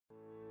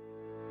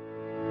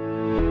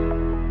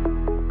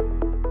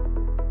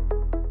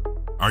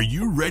Are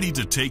you ready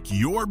to take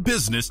your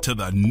business to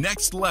the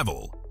next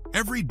level?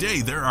 Every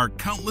day there are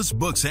countless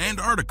books and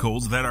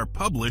articles that are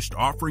published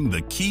offering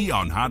the key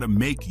on how to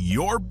make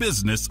your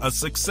business a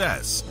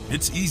success.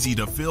 It's easy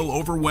to feel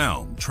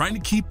overwhelmed trying to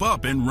keep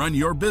up and run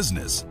your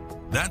business.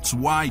 That's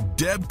why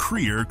Deb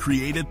Creer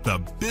created the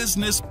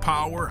Business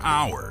Power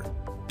Hour.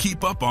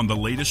 Keep up on the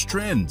latest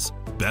trends,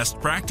 best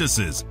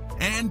practices,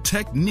 and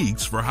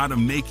techniques for how to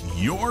make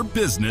your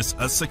business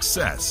a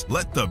success.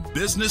 Let the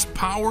Business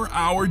Power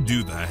Hour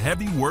do the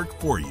heavy work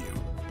for you.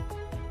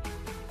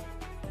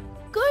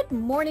 Good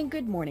morning,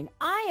 good morning.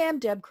 I am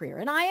Deb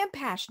Creer, and I am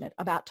passionate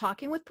about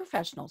talking with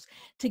professionals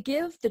to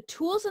give the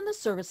tools and the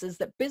services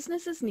that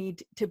businesses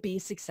need to be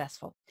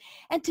successful.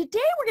 And today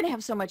we're going to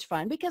have so much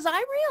fun because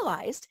I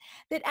realized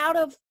that out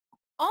of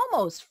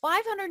almost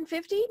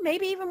 550,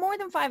 maybe even more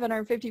than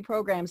 550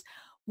 programs,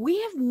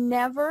 we have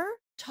never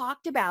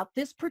talked about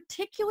this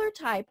particular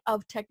type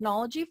of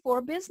technology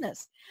for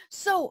business.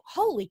 So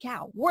holy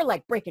cow, we're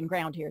like breaking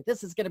ground here.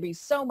 This is going to be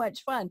so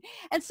much fun.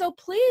 And so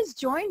please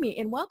join me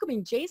in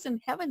welcoming Jacyn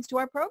Heavens to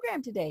our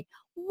program today.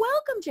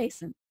 Welcome,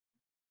 Jacyn.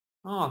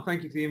 Oh,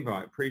 thank you for the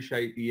invite.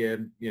 Appreciate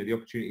the the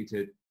opportunity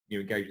to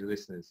engage with the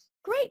listeners.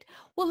 Great.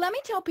 Well, let me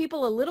tell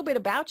people a little bit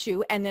about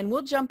you and then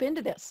we'll jump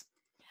into this.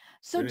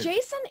 So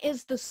Brilliant. Jacyn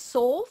is the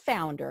sole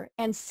founder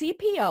and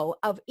CPO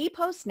of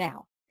Epos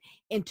Now.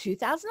 In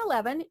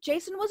 2011,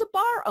 Jacyn was a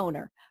bar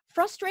owner,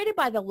 frustrated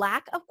by the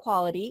lack of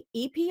quality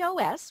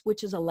EPOS,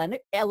 which is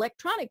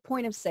electronic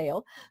point of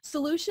sale,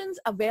 solutions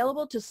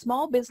available to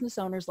small business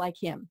owners like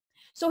him.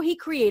 So he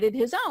created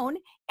his own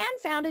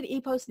and founded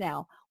Epos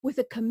Now with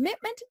a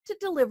commitment to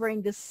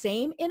delivering the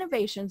same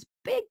innovations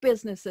big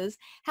businesses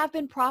have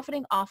been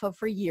profiting off of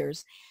for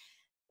years.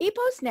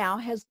 Epos Now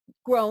has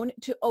grown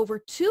to over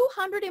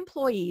 200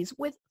 employees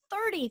with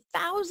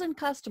 30,000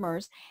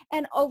 customers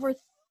and over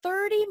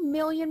 30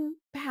 million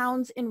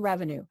pounds in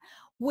revenue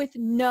with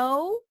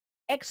no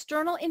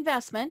external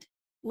investment.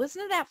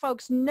 Listen to that,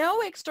 folks,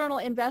 no external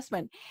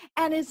investment,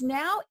 and is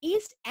now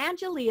East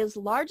Anglia's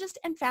largest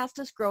and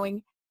fastest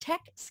growing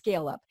tech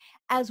scale-up,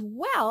 as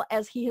well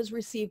as he has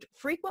received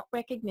frequent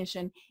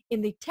recognition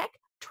in the Tech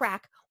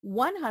Track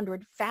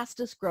 100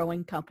 fastest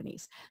growing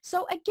companies.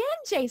 So again,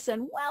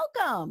 Jacyn,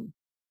 welcome.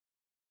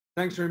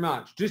 Thanks very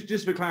much.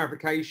 Just for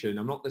clarification,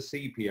 I'm not the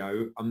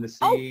CPO, I'm the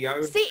CEO.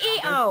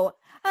 Oh,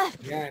 CEO.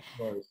 Yeah, it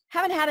was.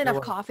 Haven't had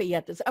enough coffee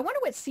yet. I wonder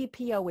what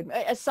CPO would,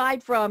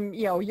 aside from,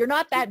 you're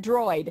not that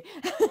droid.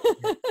 Chief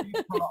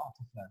Product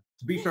Officer.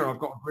 To be fair, I've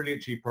got a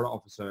brilliant Chief Product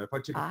Officer.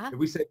 If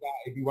we said that,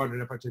 if you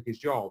wondering if I took his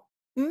job.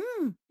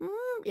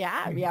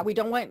 Yeah. We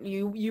don't want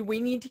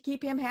we need to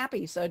keep him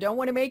happy. So don't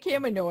want to make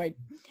him annoyed.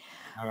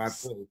 Oh,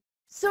 absolutely.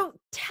 So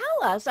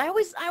tell us, I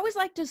always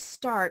like to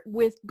start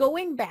with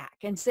going back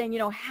and saying,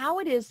 how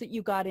it is that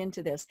you got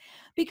into this,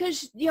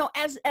 because,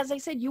 as I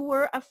said, you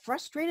were a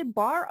frustrated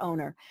bar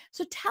owner.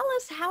 So tell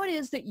us how it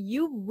is that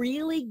you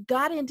really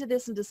got into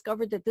this and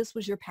discovered that this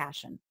was your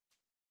passion.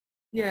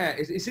 Yeah,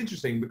 it's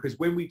interesting because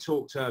when we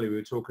talked earlier, we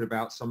were talking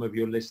about some of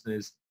your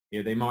listeners,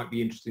 they might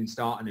be interested in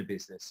starting a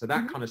business. So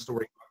that kind of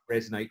story might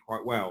resonate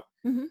quite well.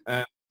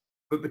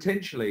 But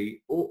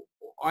potentially,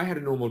 I had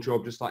a normal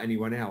job just like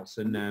anyone else.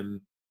 And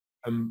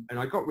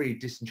I got really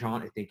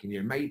disenchanted thinking,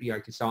 maybe I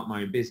could start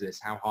my own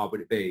business. How hard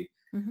would it be?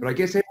 But I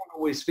guess everyone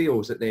always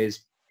feels that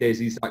there's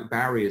these like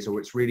barriers, or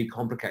it's really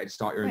complicated to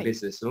start your own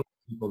business. And a lot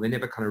of people, they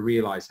never kind of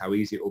realize how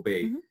easy it will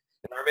be. And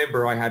I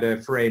remember I had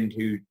a friend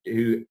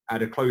who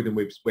had a clothing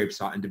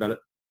website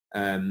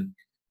and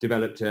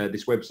developed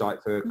this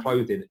website for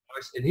clothing.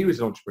 And he was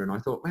an entrepreneur. And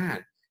I thought,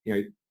 man,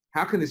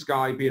 how can this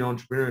guy be an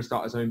entrepreneur and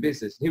start his own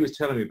business? And he was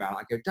telling me about it.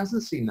 I go, it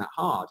doesn't seem that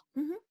hard.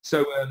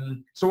 So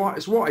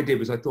what I did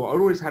was I thought I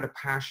always had a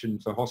passion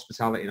for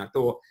hospitality, and I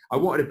thought I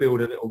wanted to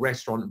build a little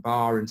restaurant and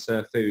bar and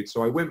serve food.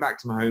 So I went back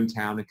to my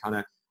hometown and kind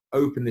of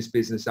opened this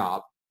business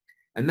up,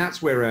 and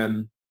that's where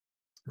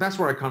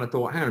I kind of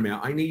thought, hang on a minute,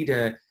 I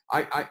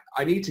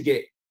need to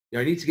get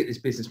this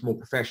business more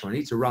professional. I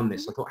need to run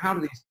this. I thought, how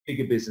do these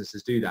bigger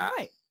businesses do that?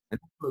 Right. And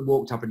I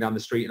walked up and down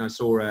the street and I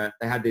saw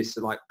they had this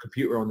like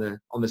computer on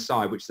the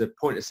side, which is a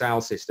point of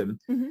sale system.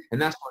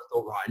 And that's when I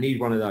thought, right, I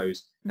need one of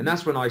those. And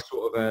that's when I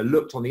sort of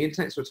looked on the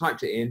internet, so I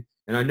typed it in,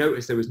 and I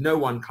noticed there was no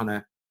one kind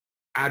of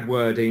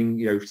AdWording,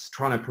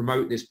 trying to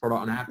promote this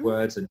product on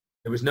AdWords, and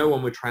there was no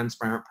one with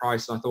transparent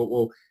price. And I thought,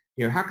 well,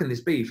 how can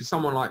this be for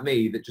someone like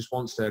me that just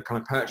wants to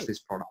kind of purchase this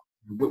product?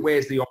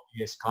 Where's the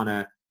obvious kind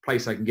of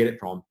place I can get it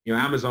from?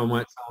 Amazon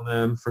won't sell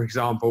them, for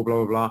example, blah,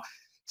 blah, blah.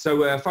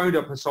 So I phoned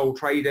up a sole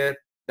trader.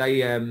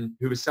 They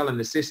who was selling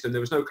the system. There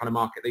was no kind of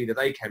market leader.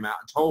 They came out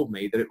and told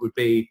me that it would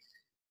be,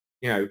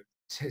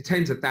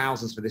 tens of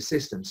thousands for this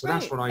system. So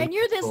that's when And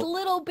you're this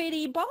little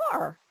bitty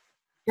bar.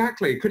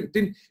 Exactly.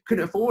 Couldn't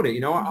afford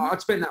it.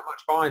 I'd spent that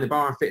much buying the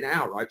bar and fitting it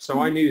out, right?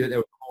 So I knew that there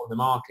was more in the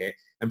market.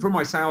 And from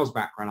my sales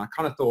background, I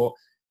kind of thought,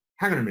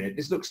 hang on a minute,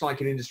 this looks like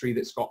an industry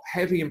that's got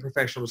heavy and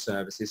professional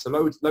services. So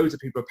loads of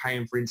people are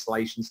paying for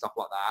installation, stuff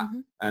like that.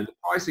 And the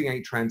pricing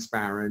ain't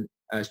transparent.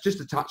 It's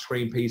just a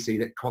touchscreen PC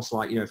that costs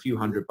like, a few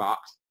 $100.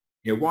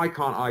 why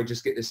can't I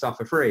just get this stuff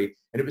for free?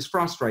 And it was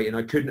frustrating.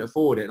 I couldn't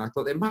afford it. And I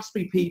thought there must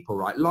be people,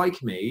 right,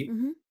 like me,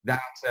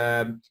 that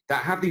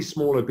have these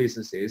smaller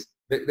businesses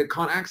that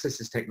can't access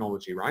this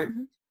technology, right?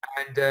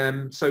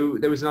 And so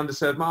there was an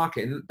underserved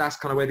market, and that's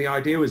kind of where the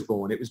idea was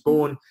born. It was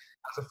born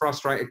as a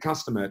frustrated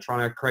customer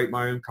trying to create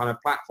my own kind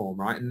of platform,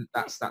 right? And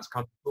that's kind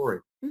of the story.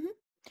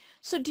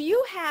 So do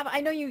you have, I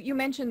know you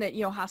mentioned that,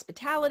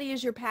 hospitality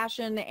is your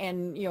passion,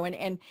 and,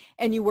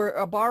 and you were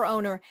a bar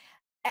owner.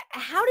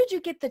 How did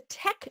you get the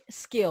tech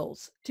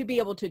skills to be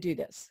able to do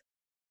this?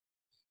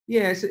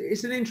 Yeah,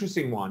 it's an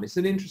interesting one. It's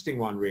an interesting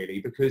one,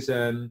 really, because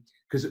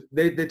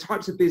the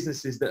types of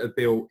businesses that are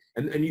built,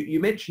 and you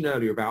mentioned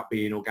earlier about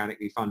being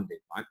organically funded,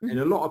 right? And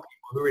a lot of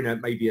people who are in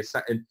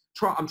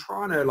I'm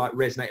trying to like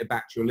resonate it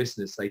back to your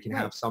listeners so they can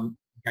have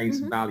gain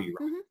some value,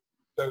 right?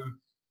 So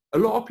a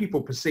lot of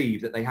people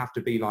perceive that they have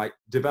to be like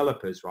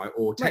developers, right,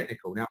 or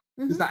technical. Now,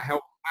 does that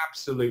help?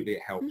 Absolutely,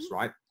 it helps,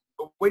 right?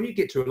 But when you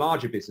get to a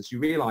larger business, you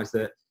realize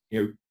that,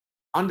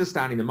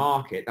 understanding the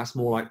market, that's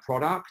more like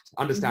product.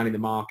 Understanding the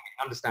market,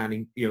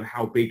 understanding,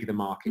 how big the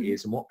market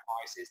is and what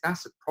price is,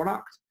 that's a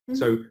product.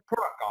 So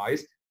product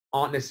guys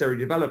aren't necessarily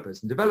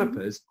developers. And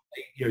developers,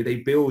 they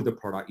build the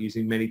product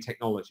using many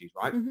technologies,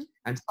 right?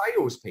 And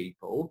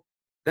salespeople,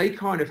 they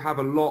kind of have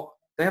a lot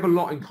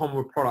in common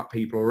with product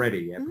people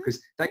already, because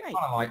they kind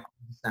of like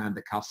understand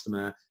the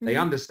customer, they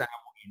understand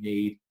what you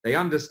need, they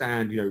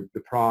understand,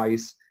 the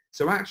price.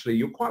 So actually,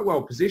 you're quite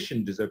well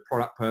positioned as a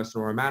product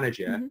person or a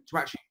manager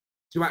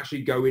to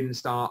actually go in and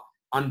start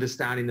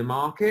understanding the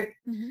market.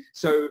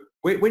 So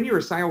when you're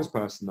a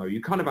salesperson, though,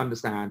 you kind of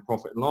understand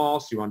profit and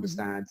loss, you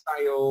understand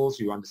sales,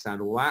 you understand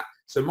all that.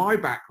 So my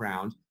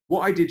background,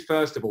 what I did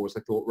first of all was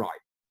I thought, right,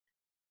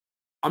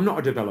 I'm not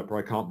a developer,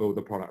 I can't build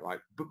the product, right?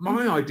 But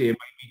my idea made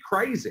me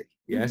crazy.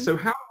 So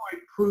how do I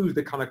prove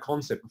the kind of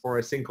concept before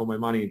I sink all my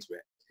money into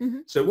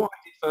it? So what I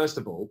did first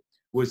of all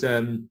was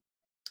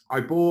I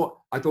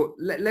thought,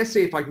 let's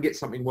see if I can get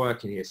something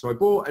working here. So I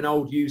bought an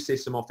old used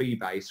system off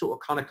eBay, sort of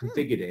kind of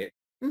configured it,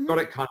 got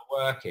it kind of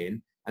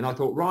working. And I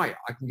thought, right,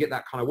 I can get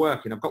that kind of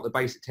working. I've got the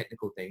basic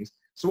technical things.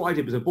 So what I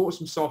did was I bought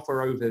some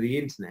software over the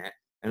internet,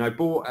 and I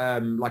bought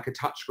like a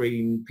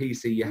touchscreen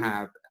PC you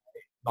have,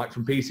 like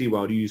from PC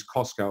World, you use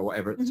Costco or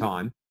whatever at the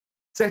time,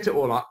 set it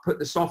all up, put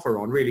the software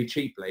on really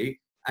cheaply.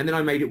 And then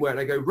I made it work. And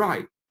I go,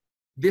 right,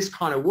 this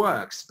kind of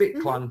works, bit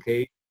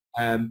clunky.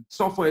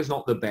 Software is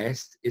not the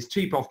best. It's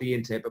cheap off the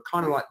internet, but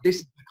kind of like this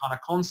is the kind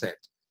of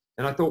concept.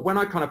 And I thought when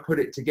I kind of put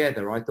it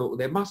together, I thought, well,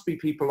 there must be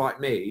people like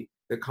me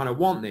that kind of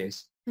want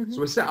this.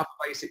 So I set up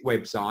a basic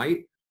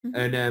website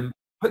and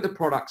put the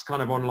products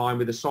kind of online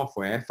with the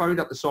software, phoned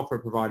up the software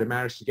provider,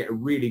 managed to get a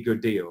really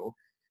good deal.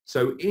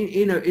 So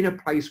in a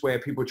place where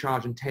people are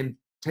charging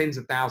tens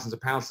of thousands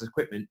of pounds of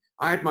equipment,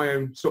 I had my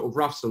own sort of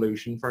rough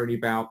solution for only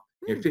about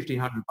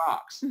 $1,500.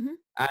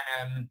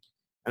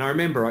 And I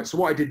remember, so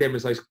what I did then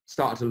was I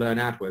started to learn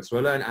AdWords. So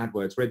I learned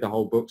AdWords, read the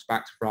whole books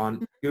back to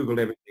front, Googled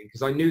everything,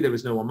 because I knew there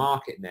was no one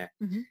marketing there.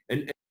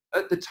 And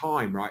at the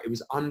time, right, it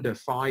was under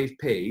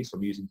 5p. So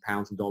I'm using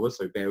pounds and dollars,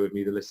 so bear with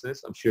me, the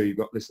listeners. I'm sure you've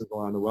got listeners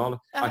all around the world.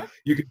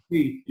 You can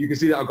see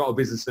that I've got a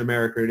business in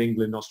America and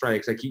England and Australia,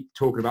 because I keep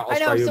talking about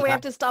Australia. I know, so we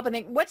have to stop and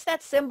think, what's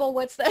that symbol?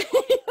 What's that?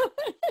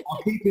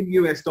 I'll keep in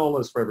US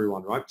dollars for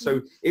everyone, right?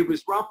 So it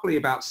was roughly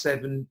about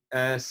 7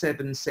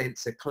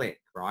 cents a click,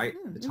 right,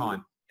 at the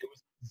time. It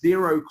was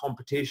zero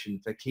competition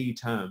for key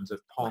terms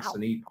of POS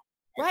and EPOS.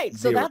 Right,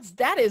 so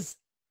that is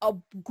a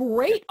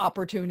great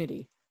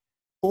opportunity.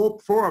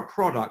 For a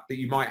product that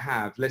you might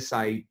have, let's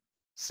say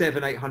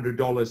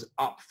 $700-800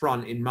 up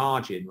front in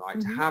margin, right?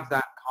 To have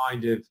that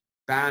kind of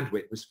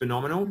bandwidth was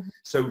phenomenal.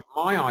 So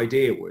my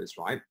idea was,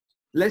 right,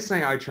 let's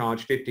say I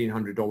charge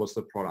 $1,500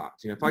 for the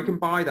product. If I can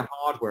buy the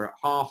hardware at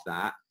half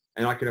that,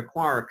 and I can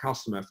acquire a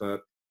customer for,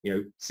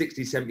 $60,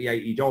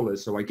 $70, $80,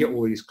 so I get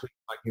all these clicks,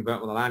 I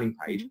convert on the landing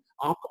page,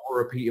 I've got a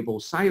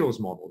repeatable sales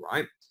model,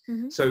 right?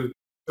 So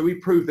we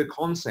proved the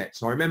concept.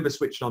 So I remember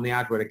switching on the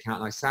AdWord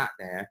account, and I sat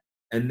there,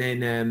 and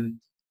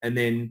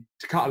then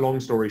to cut a long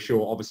story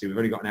short, obviously we've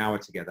only got an hour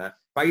together.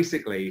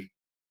 Basically,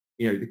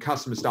 the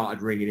customer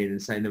started ringing in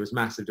and saying there was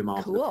massive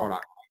demand for the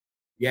product.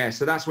 Yeah,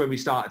 so that's when we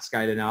started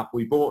scaling up.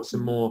 We bought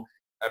some more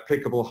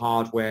applicable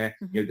hardware.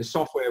 The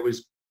software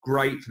was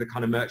great for the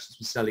kind of merchants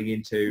we're selling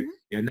into.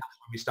 And that's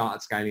when we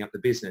started scaling up the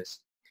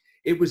business.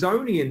 It was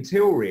only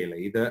until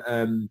really that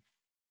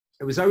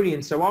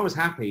so I was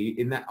happy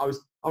in that I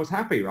was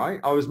happy,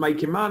 right? I was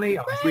making money.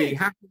 I was really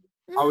happy.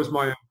 I was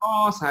my own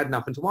boss. I had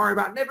nothing to worry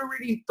about. Never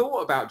really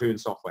thought about doing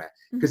software.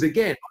 Because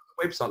again, on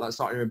the website, like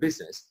starting a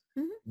business,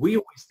 we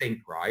always think,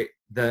 right,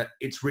 that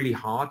it's really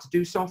hard to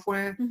do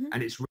software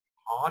and it's really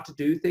hard to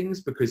do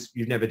things because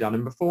you've never done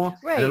them before.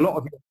 And a lot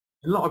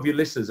of your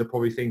listeners are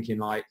probably thinking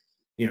like,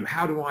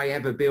 how do I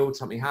ever build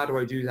something? How do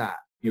I do that?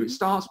 It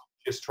starts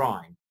with just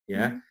trying.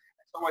 Yeah.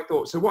 So I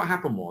thought, so what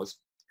happened was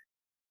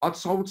I'd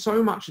sold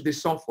so much of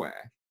this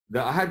software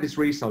that I had this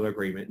reseller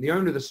agreement, and the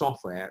owner of the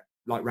software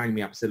rang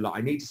me up and said, look,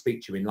 I need to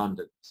speak to you in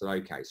London. I said,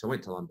 okay. So I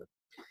went to London.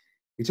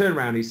 He turned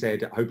around, he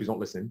said, I hope he's not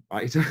listening,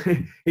 right?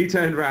 He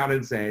turned around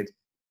and said,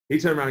 he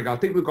turned around and go, I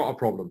think we've got a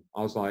problem.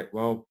 I was like,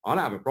 well, I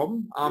don't have a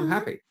problem. I'm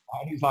happy.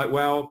 And he's like,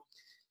 well,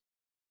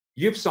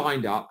 you've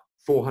signed up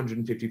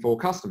 454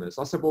 customers.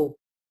 I said, well,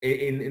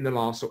 in the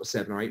last sort of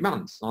 7 or 8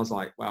 months. And I was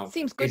like, well,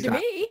 Seems good to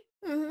me.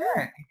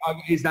 Yeah,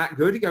 is that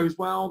good? He goes,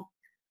 well,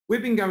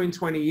 we've been going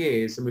 20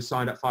 years and we've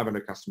signed up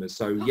 500 customers.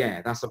 So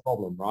yeah, that's a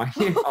problem, right?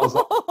 I was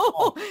like,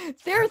 oh.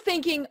 They're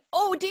thinking,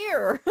 oh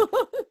dear.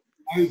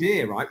 Oh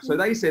dear, right? So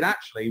they said,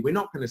 actually, we're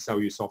not going to sell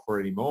you software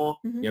anymore.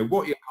 You know,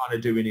 what you're kind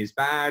of doing is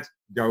bad.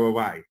 Go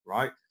away,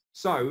 right?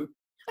 So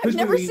I've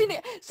never seen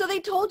it. So they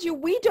told you,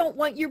 we don't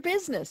want your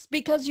business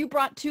because you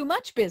brought too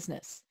much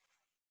business.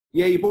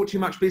 Yeah, you bought too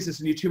much business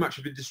and you're too much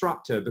of a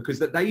disruptor, because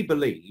that they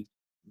believed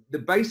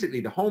that basically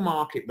the whole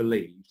market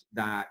believed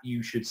that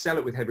you should sell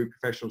it with heavy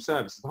professional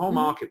services. The whole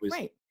market was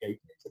you know,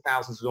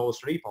 thousands of dollars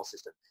for an Epos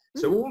system.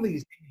 So all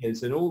these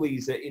dealers and all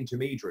these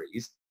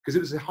intermediaries, because it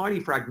was a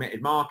highly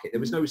fragmented market, there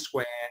was no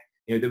Square,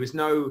 you know, there was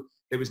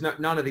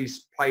none of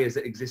these players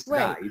that exist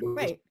today.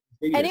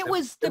 And it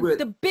was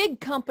the big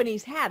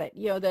companies had it,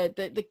 you know,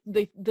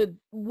 the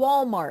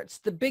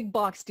Walmarts, the big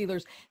box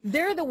dealers,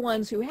 they're the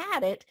ones who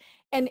had it,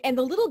 and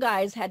the little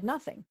guys had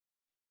nothing.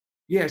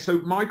 Yeah, so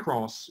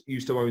Micros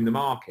used to own the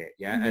market,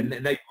 and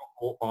they got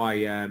bought by,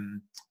 you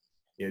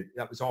know,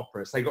 that was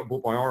Opera, so they got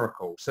bought by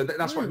Oracle. So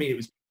that's what I mean, it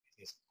was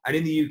business. And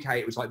in the UK,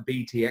 it was like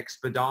BT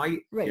Expedite,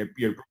 you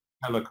know,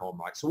 Telecom,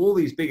 right? So all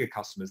these bigger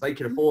customers, they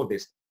could afford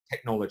this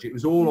technology. It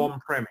was all on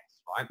premise,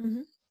 right?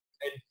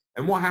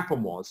 And what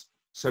happened was,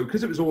 so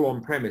because it was all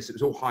on premise, it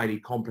was all highly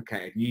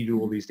complicated. You do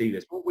all these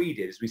dealers. What we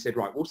did is we said,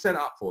 right, we'll set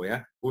it up for you,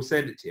 we'll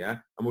send it to you, and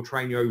we'll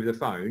train you over the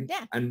phone.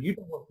 Yeah. And you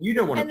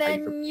don't want to pay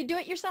for. And then you do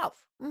it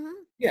yourself.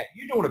 Yeah,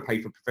 you don't want to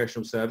pay for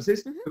professional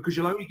services because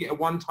you'll only get a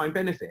one-time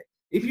benefit.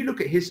 If you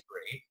look at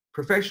history,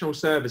 professional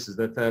services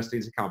are thirsty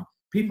to come.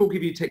 People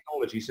give you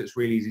technology so it's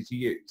really easy to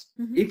use.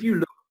 If you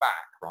look back,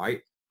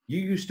 right, you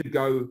used to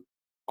go,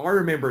 I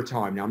remember a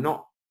time, now I'm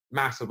not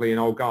massively an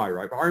old guy,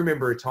 right, but I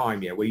remember a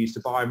time, where you used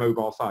to buy a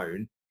mobile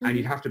phone and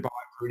you'd have to buy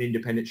it through an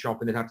independent shop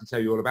and they'd have to tell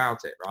you all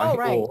about it, right?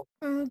 Oh,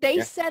 right. They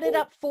set it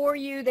up for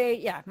you.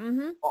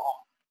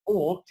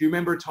 Or do you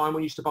remember a time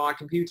when you used to buy a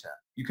computer?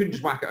 You couldn't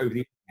just whack it over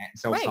the internet and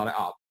start it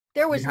up.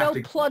 There was no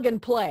plug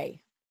and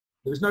play.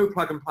 There was no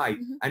plug and play.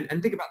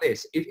 And think about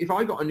this. If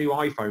I got a new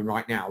iPhone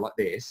right now like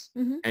this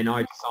and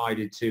I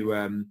decided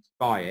to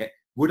buy it,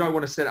 would I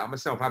want to set it up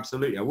myself?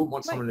 Absolutely. I wouldn't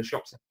want someone in the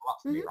shop setting it up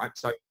for me, right?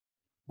 So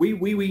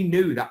we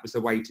knew that was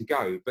the way to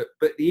go, but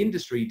the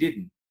industry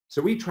didn't.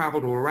 So we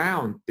traveled all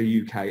around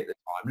the UK at the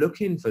time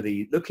looking for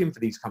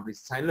these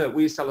companies saying, look,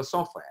 we sell a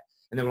software.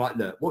 And they were like,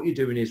 look, what you're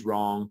doing is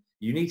wrong.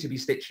 You need to be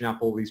stitching up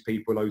all these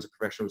people, loads of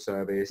professional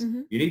service.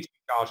 You need to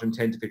charge them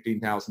 $10,000 to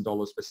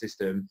 $15,000 per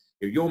system.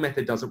 Your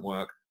method doesn't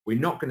work. We're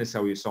not going to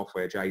sell your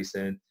software,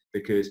 Jacyn,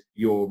 because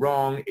you're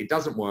wrong. It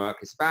doesn't work.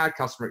 It's a bad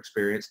customer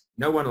experience.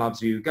 No one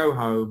loves you. Go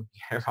home.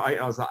 Yeah, right.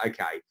 I was like,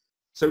 okay.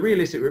 So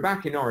realistically, we're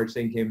back in Norwich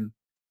thinking,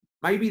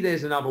 maybe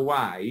there's another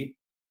way.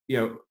 You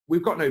know,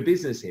 we've got no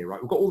business here,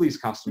 right? We've got all these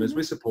customers,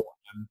 we're supporting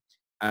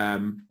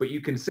them, but you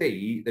can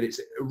see that it's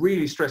a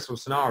really stressful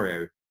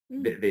scenario.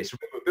 This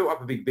we've built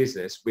up a big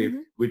business with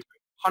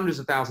hundreds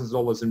of thousands of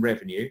dollars in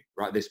revenue,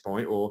 right at this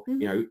point, or you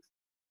know,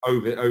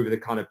 over the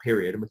kind of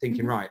period, and we're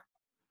thinking, right,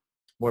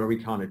 what do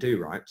we kind of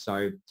do, right?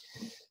 So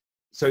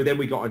then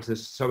we got into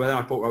this. So then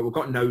I thought, right, we've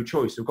got no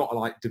choice. We've got to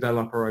like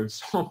develop our own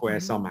software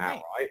somehow,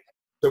 right?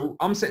 So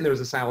I'm sitting there as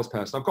a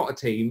salesperson. I've got a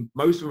team.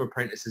 Most of them are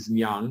apprentices and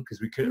young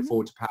because we couldn't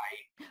afford to pay.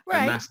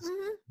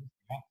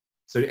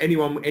 So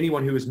anyone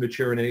who was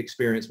mature and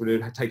inexperienced would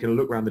have taken a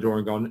look around the door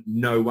and gone,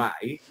 no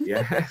way.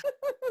 Yeah.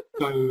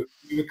 So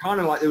we were kind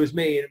of like, it was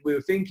me, and we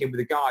were thinking with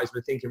the guys,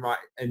 we're thinking, right,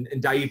 and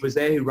Dave was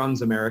there who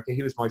runs America.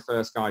 He was my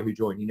first guy who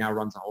joined. He now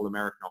runs a whole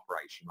American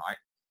operation,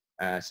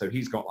 right? So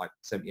he's got like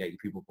 70, 80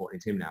 people reporting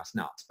to him now. It's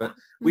nuts. But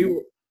we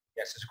were,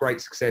 yes, it's a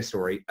great success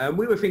story.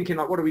 We were thinking,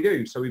 like, what do we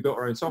do? So we built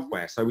our own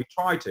software. So we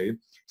tried to.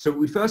 So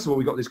we, first of all,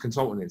 we got this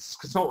consultant in.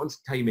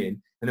 Consultants came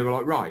in and they were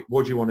like, right,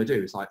 what do you want to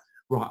do? It's like,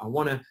 right, I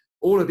want to,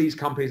 all of these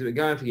companies that have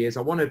been going for years,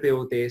 I want to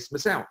build this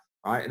myself,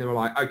 right? And they were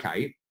like,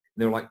 okay. And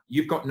they were like,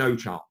 you've got no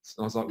chance.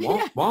 And I was like,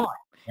 what? Why?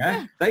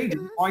 Yeah. They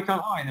didn't. Why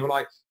can't I? And they were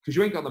like, because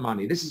you ain't got the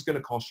money. This is going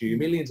to cost you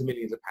millions and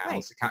millions of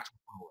pounds to catch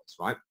up on us,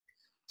 right?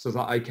 So I was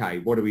like, okay,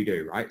 what do we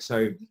do, right?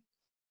 So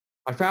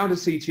I found a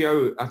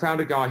CTO. I found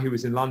a guy who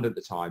was in London at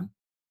the time,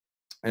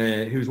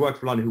 who was working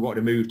for London, who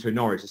wanted to move to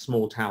Norwich, a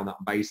small town that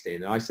I'm based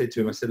in. And I said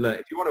to him, I said, look,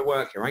 if you want to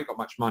work here, I ain't got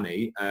much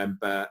money,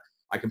 but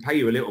I can pay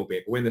you a little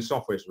bit. But when the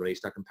software is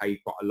released, I can pay you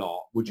quite a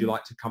lot. Would you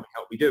like to come and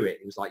help me do it?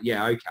 He was like,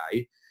 yeah,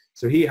 okay.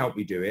 So he helped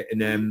me do it. And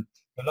then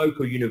the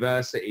local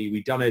university,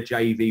 we'd done a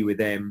JV with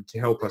them to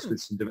help us with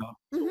some development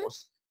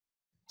course.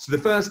 So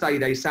the first day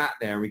they sat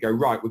there and we go,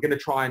 right, we're going to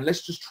try and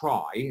let's just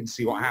try and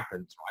see what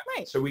happens.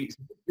 Right. So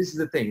this is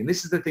the thing. And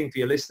this is the thing for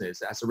your listeners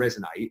that has to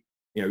resonate.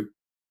 You know,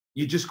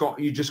 you just got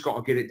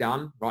to get it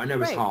done. Right. I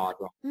know it's hard.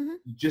 Right?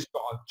 You just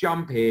got to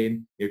jump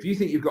in. If you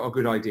think you've got a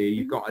good idea,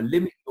 you've got to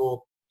limit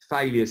your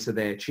failures so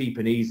they're cheap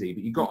and easy,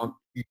 but you've got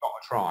to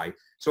try.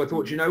 So I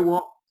thought, you know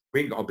what? We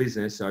ain't got a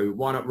business, so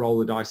why not roll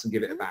the dice and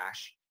give it a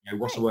bash? You know,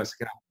 what's the worst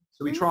that can happen?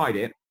 So we tried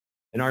it.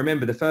 And I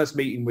remember the first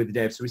meeting with the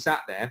devs. So we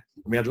sat there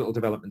and we had a little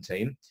development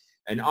team.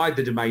 And I had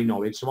the domain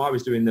knowledge, so I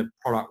was doing the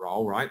product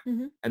role, right?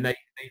 And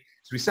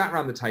so we sat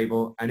around the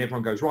table, and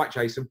everyone goes, right,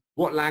 Jacyn,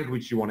 what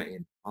language do you want it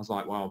in? I was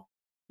like, well,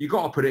 you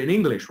got to put it in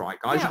English, right,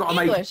 guys? Yeah, You got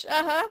to English.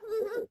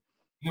 make.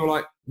 You're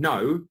like,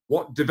 no.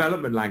 What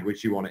development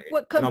language do you want it in?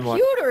 What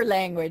computer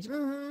language?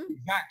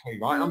 Exactly,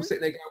 right. And I'm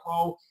sitting there going,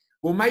 well,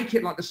 we'll make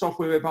it like the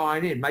software we're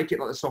buying in. Make it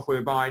like the software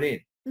we're buying in.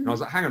 And I was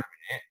like, hang on a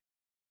minute.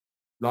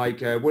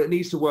 Like, well, it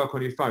needs to work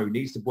on your phone, it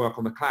needs to work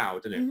on the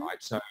cloud, doesn't it, right?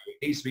 So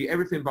it needs to be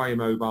everything by your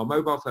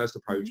mobile first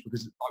approach,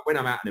 because like, when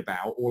I'm out and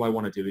about, all I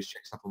want to do is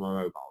check stuff on my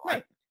mobile,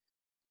 right?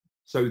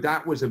 So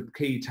that was a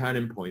key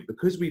turning point,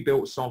 because we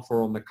built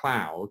software on the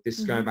cloud. This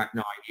is going back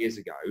 9 years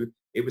ago.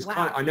 It was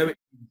kind of,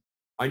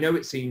 I know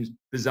it seems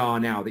bizarre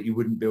now that you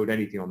wouldn't build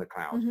anything on the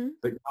cloud,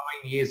 but 9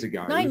 years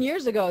ago. 9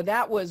 years ago,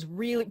 that was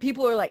really,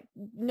 people are like,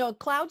 no,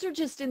 clouds are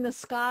just in the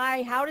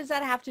sky. How does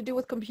that have to do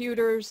with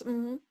computers?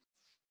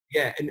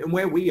 Yeah, and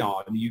where we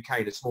are in the UK,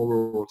 in a small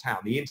rural town,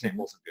 the internet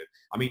wasn't good.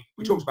 I mean,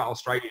 we talked about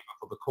Australia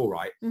before the call,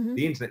 right?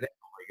 The internet, they're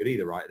not very good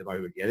either, right, at the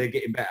moment. Yeah, they're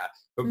getting better.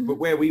 But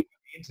where we were,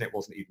 the internet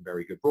wasn't even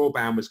very good.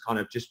 Broadband was kind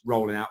of just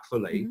rolling out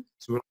fully.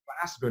 So we're like,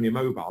 it has to be on your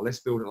mobile.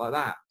 Let's build it like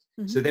that.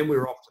 So then we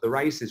were off to the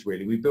races,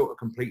 really. We built a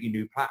completely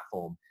new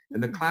platform.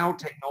 And the cloud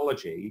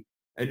technology,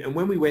 and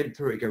when we went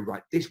through it, go,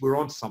 right, we're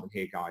onto something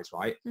here, guys,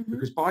 right?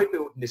 Because by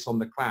building this on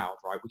the cloud,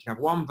 right, we can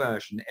have one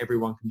version that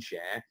everyone can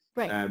share.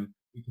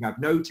 We can have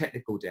no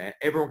technical debt.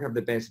 Everyone can have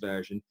the best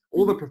version.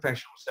 All the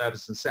professional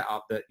services and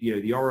setup that, you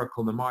know, the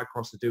Oracle and the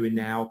Microsoft are doing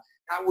now,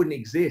 that wouldn't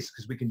exist,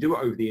 because we can do it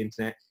over the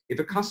internet. If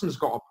a customer's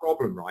got a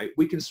problem, right,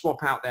 we can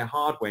swap out their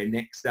hardware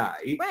next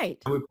day.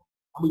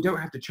 And we don't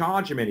have to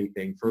charge them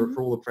anything for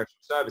all the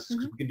professional services,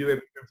 because we can do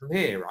everything from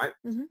here, right?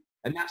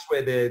 And that's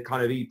where the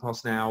kind of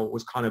Epos Now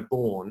was kind of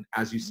born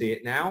as you see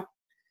it now.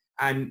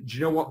 And do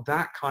you know what?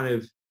 That kind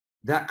of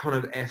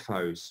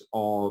ethos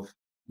of,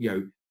 you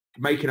know,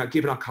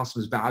 giving our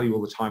customers value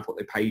all the time for what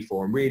they pay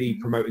for, and really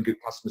promoting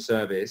good customer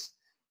service,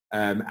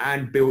 and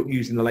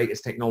using the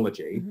latest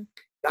technology,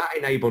 that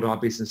enabled our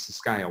business to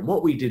scale. And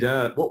what we did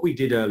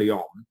early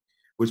on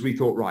was we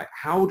thought, right,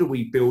 how do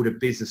we build a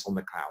business on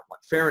the cloud? Like,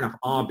 fair enough,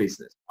 our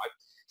business, right?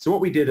 So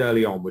what we did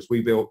early on was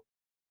we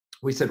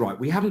said, right,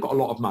 we haven't got a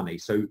lot of money.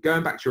 So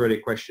going back to your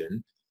earlier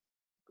question,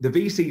 the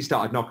VCs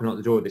started knocking on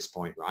the door at this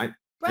point, right?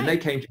 And they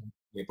came to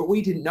me, but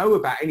we didn't know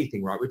about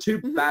anything, right? We're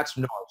two lads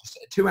from Norwich, just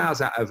 2 hours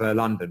out of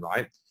London,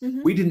 right?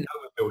 We didn't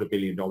know we'd build $1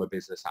 billion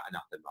business out of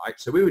nothing, right?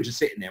 So we were just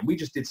sitting there, and we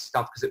just did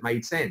stuff because it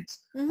made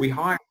sense. We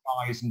hired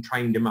guys and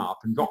trained them up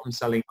and got them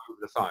selling over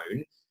the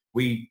phone.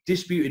 We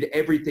distributed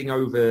everything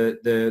over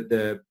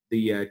the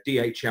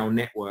DHL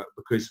network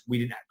because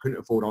we couldn't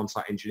afford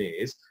on-site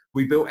engineers.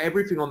 We built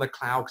everything on the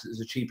cloud because it was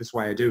the cheapest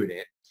way of doing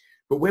it.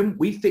 But when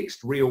we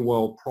fixed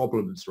real-world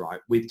problems, right,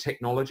 with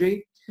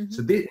technology,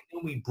 so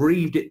we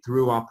breathed it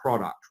through our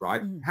product,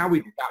 right? How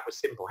we did that was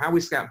simple. How we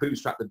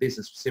bootstrapped the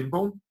business was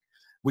simple.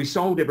 We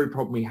solved every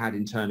problem we had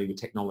internally with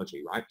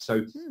technology, right?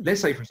 So let's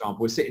say, for example,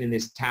 we're sitting in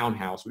this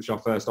townhouse, which is our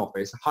first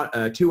office,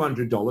 $200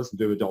 and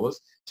do a dollars,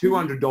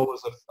 $200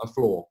 a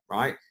floor,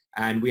 right?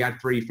 And we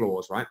had 3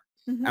 floors, right?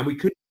 And we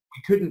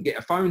couldn't get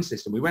a phone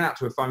system. We went out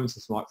to a phone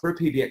system, like for a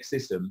PBX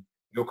system,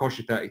 it'll cost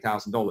you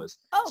 $30,000.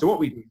 So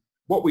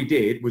what we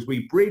did was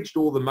we bridged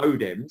all the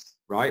modems,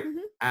 right?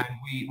 And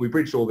we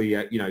bridged all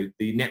the,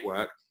 the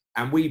network,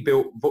 and we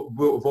built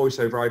a voice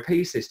over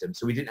IP system.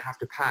 So we didn't have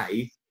to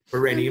pay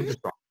for any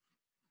infrastructure.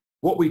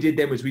 What we did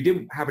then was we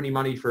didn't have any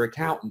money for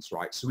accountants,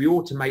 right? So we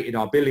automated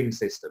our billing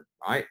system,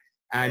 right?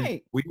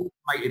 And we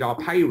automated our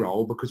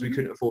payroll because we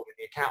couldn't afford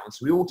any accountants.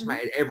 So we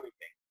automated everything.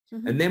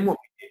 And then what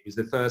we did was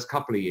the first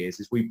couple of years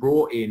is we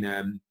brought in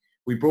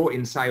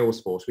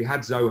Salesforce. We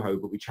had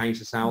Zoho, but we changed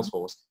to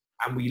Salesforce.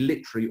 And we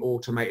literally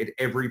automated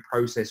every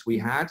process we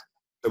had,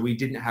 so we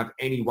didn't have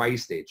any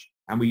wastage.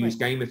 And we used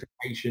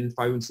gamification,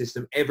 phone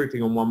system,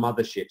 everything on one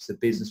mothership, so the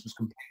business was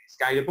completely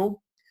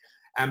scalable.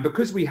 And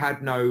because we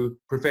had no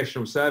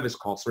professional service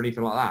costs or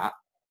anything like that,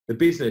 the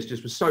business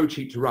just was so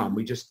cheap to run.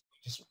 We just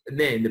and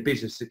then the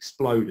business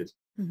exploded.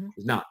 It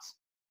was nuts.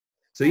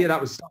 So yeah,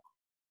 that was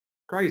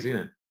crazy,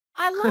 isn't it?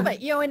 I love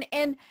it.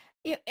 And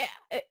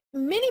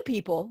many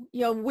people,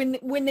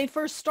 when they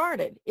first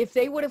started, if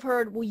they would have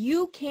heard, well,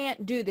 you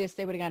can't do this,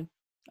 they would have gone,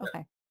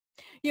 okay.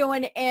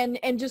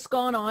 And just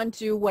gone on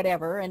to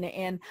whatever. And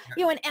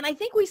I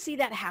think we see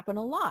that happen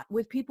a lot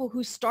with people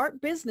who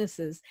start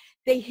businesses.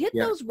 They hit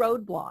those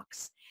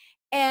roadblocks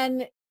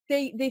and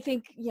they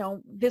think,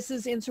 this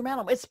is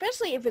insurmountable,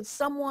 especially if it's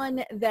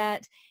someone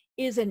that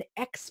is an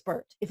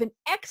expert. If an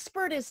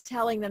expert is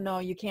telling them, no,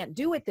 you can't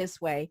do it this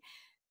way,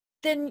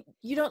 then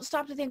you don't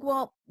stop to think,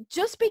 well,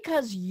 just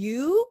because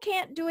you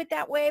can't do it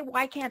that way,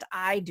 why can't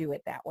I do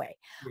it that way?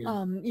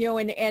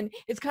 And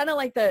it's kind of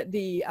like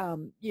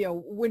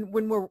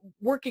when we're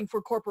working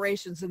for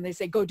corporations and they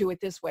say, go do it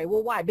this way.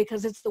 Well, why?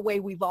 Because it's the way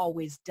we've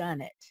always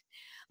done it.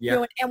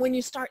 And when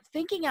you start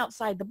thinking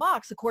outside the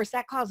box, of course,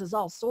 that causes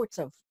all sorts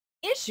of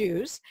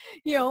issues,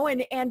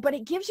 but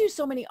it gives you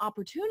so many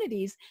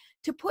opportunities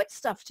to put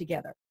stuff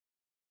together.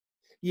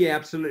 Yeah,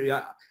 absolutely.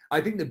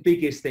 I think the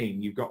biggest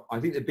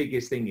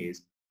thing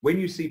is when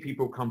you see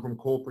people come from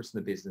corporates in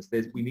the business,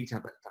 we need to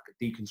have like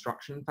a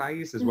deconstruction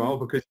phase as well,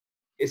 because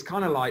it's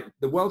kind of like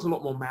the world's a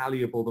lot more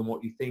malleable than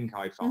what you think,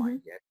 I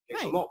find. Yeah,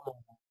 it's a lot more.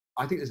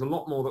 I think there's a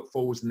lot more that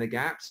falls in the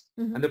gaps.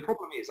 And the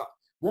problem is, like,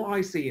 what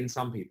I see in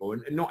some people,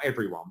 and not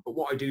everyone, but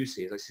what I do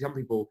see is I see some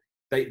people,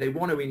 they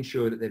want to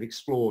ensure that they've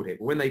explored it.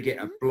 But when they get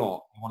a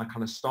block, they want to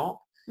kind of stop.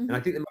 And I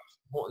think the most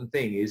important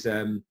thing is,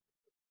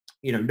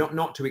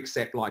 not to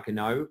accept like a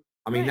no.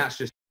 I mean, that's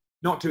just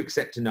not to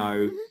accept a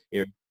no.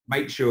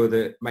 Make sure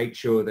that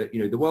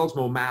the world's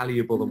more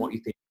malleable than what you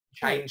think.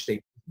 Change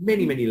things,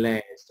 many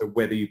layers to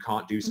whether you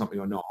can't do something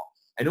or not.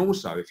 And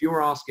also, if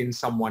you're asking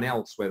someone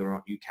else whether or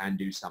not you can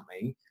do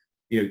something,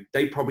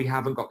 they probably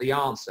haven't got the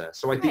answer.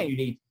 So I think you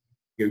need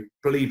to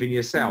believe in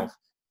yourself.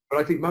 But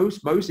I think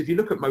most, if you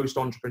look at most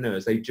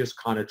entrepreneurs, they just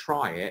kind of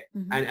try it.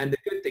 And the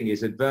good thing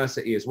is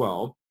adversity as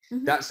well.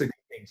 That's a good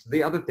thing. So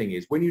the other thing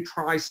is when you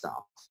try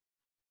stuff,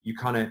 you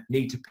kind of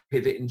need to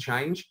pivot and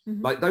change.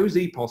 Like those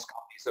Epos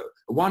companies. So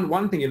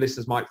one thing your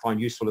listeners might find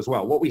useful as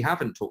well, what we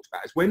haven't talked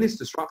about is when this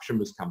disruption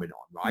was coming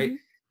on, right?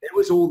 There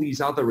was all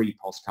these other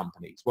Epos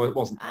companies. Well, it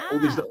wasn't. All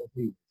these little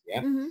people,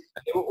 and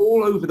they were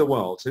all over the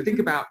world. So think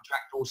about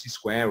Jack Dorsey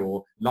Square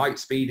or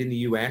Lightspeed in the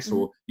US,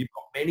 or you've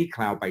got many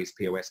cloud-based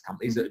POS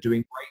companies that are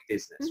doing great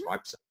business, right?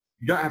 So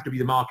you don't have to be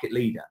the market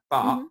leader.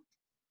 But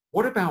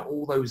what about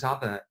all those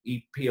other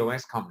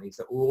POS companies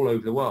that were all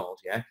over the world?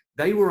 Yeah,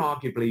 they were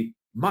arguably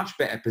much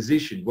better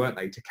positioned, weren't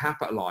they, to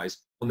capitalize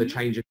on the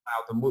change of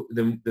cloud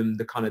than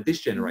the kind of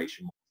this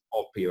generation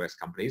of POS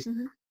companies.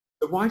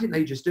 So why didn't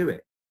they just do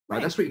it?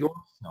 Right, that's what you want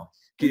to know.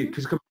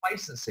 Because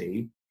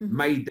complacency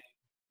made them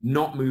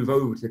not move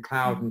over to the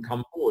cloud and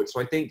come forward. So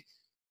I think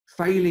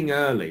failing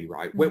early,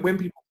 right, when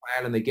people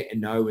fail and they get a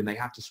no and they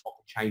have to swap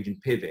and change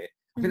and pivot,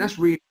 I think that's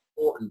really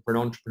important for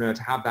an entrepreneur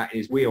to have that in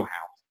his wheelhouse,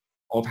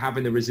 of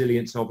having the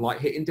resilience of like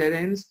hitting dead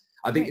ends.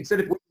 I think instead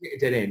of hitting a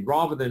dead end,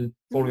 rather than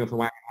falling off the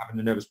wagon, having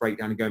a nervous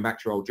breakdown and going back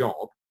to your old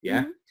job,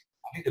 I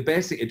think the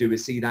best thing to do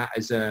is see that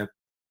as a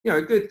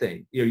good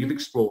thing. You've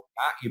explored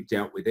that, you've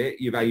dealt with it,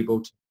 you've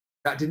able to.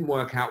 That didn't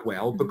work out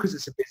well because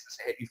it's a business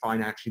that hit you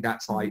financially.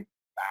 That's like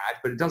bad,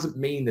 but it doesn't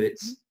mean that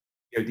it's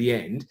the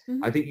end.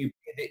 I think you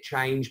pivot,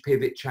 change.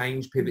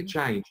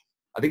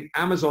 I think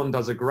Amazon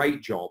does a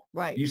great job.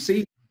 Right. You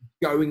see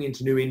going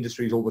into new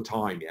industries all the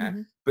time,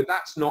 but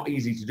that's not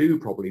easy to do.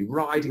 Probably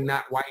riding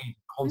that wave,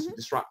 constant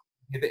disruption,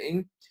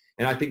 pivoting,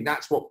 and I think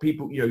that's what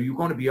people. You've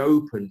got to be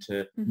open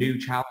to new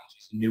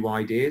challenges and new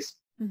ideas.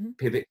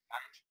 Pivot,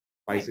 change,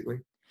 basically.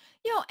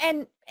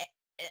 And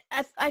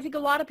I think a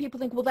lot of people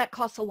think, well, that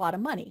costs a lot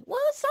of money. Well,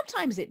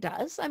 sometimes it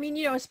does. I mean,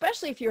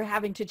 especially if you're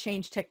having to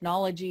change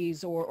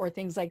technologies or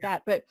things like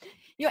that. But,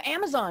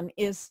 Amazon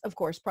is, of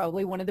course,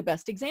 probably one of the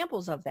best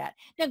examples of that.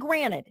 Now,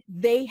 granted,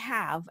 they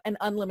have an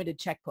unlimited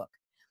checkbook.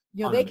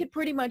 They could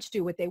pretty much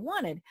do what they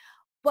wanted.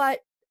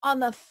 But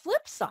on the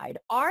flip side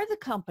are the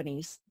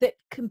companies that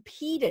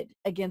competed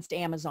against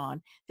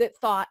Amazon that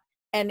thought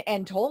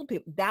and told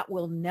people that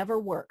will never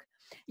work.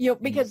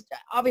 Because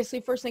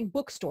obviously first thing,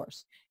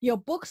 bookstores,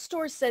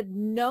 bookstores said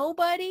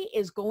nobody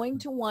is going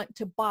to want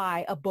to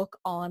buy a book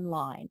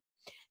online.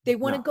 They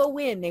want to go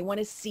in, they want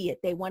to see it,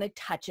 they want to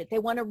touch it, they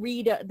want to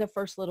read the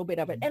first little bit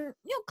of it. And,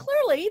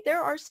 clearly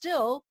there are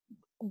still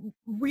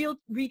real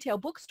retail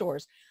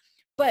bookstores,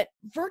 but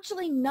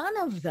virtually none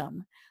of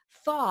them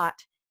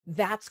thought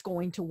that's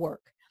going to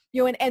work.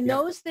 And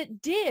those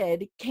that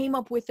did came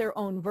up with their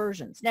own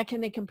versions. Now,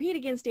 can they compete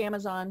against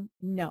Amazon?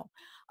 No.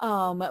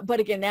 But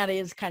again, that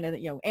is kind of,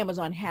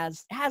 Amazon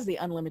has the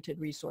unlimited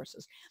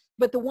resources.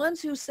 But the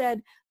ones who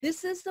said,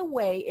 this is the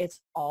way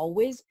it's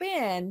always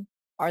been,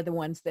 are the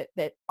ones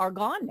that are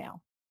gone now.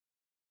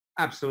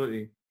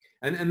 Absolutely.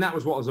 And that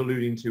was what I was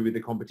alluding to with the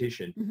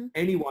competition.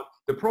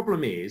 The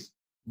problem is,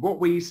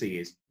 what we see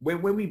is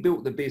when we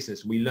built the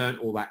business, we learned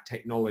all that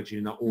technology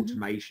and that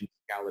automation to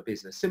scale the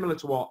business, similar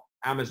to what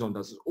Amazon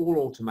does. It's all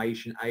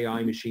automation,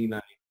 AI, machine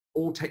learning,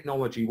 all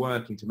technology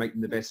working to make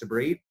them the best of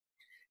breed.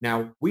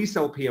 Now, we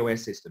sell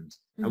POS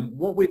systems, and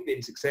what we've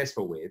been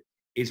successful with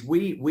is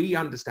we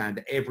understand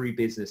that every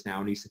business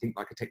now needs to think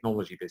like a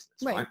technology business,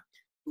 right?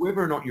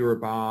 Whether or not you're a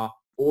bar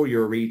or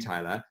you're a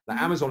retailer,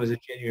 Amazon is a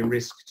genuine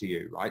risk to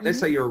you, right? Let's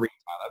say you're a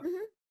retailer.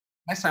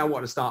 Let's say I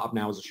want to start up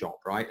now as a shop,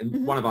 right?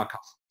 And one of our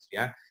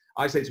customers,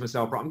 I say to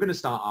myself, right, I'm going to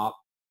start up.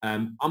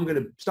 I'm going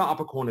to start up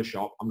a corner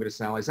shop. I'm going to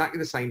sell exactly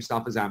the same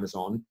stuff as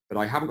Amazon, but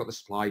I haven't got the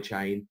supply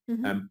chain.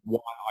 Why am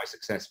I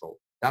successful?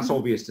 That's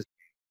obvious to see.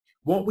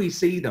 What we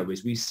see, though,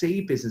 is we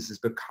see businesses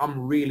become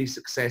really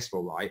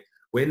successful, right,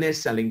 when they're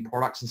selling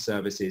products and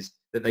services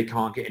that they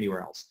can't get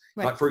anywhere else.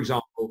 Like, for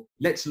example,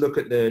 let's look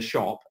at the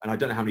shop, and I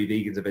don't know how many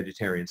vegans are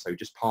vegetarians, so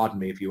just pardon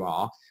me if you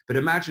are, but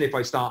imagine if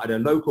I started a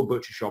local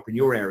butcher shop in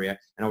your area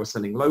and I was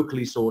selling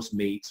locally sourced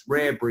meats,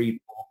 rare breed,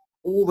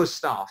 all the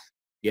stuff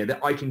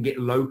that I can get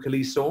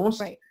locally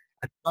sourced.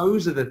 And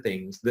those are the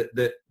things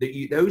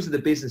those are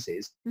the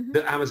businesses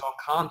that Amazon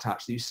can't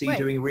touch, that you see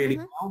doing really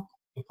well.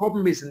 The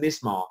problem is in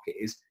this market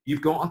is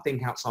you've got to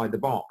think outside the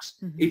box.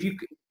 If you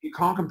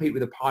can't compete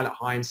with a pilot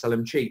high and sell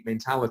them cheap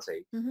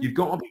mentality, you've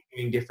got to be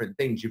doing different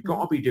things. You've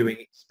got to be doing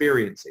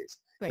experiences.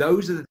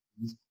 Those are the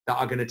things that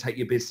are going to take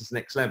your business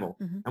next level.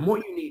 And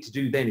what you need to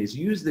do then is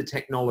use the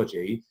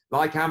technology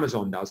like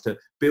Amazon does to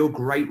build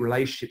great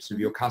relationships with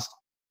your customers,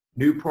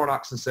 new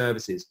products and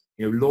services,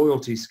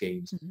 loyalty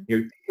schemes.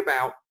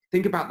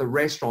 Think about the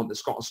restaurant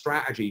that's got a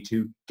strategy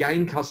to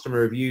gain customer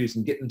reviews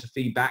and get them to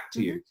feed back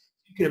to you.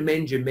 You can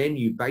amend your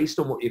menu based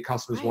on what your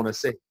customers want to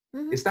see.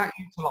 It's that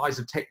utilize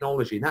of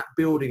technology and that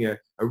building a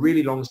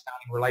really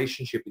long-standing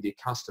relationship with your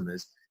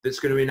customers that's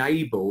going to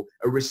enable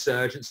a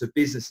resurgence of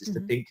businesses to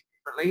think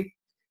differently.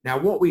 Now,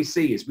 what we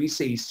see is we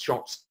see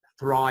shops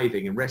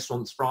thriving and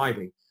restaurants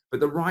thriving, but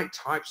the right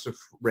types of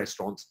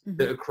restaurants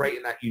that are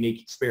creating that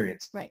unique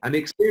experience. And the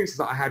experiences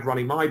that I had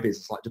running my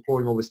business, like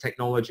deploying all this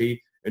technology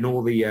and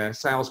all the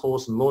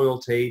Salesforce and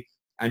loyalty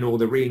and all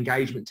the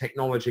re-engagement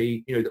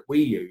technology, that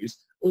we use,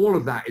 all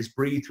of that is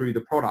breathed through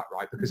the product,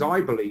 right? Because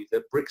I believe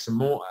that bricks and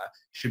mortar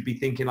should be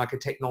thinking like a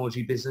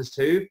technology business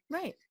too.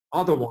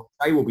 Otherwise,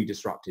 they will be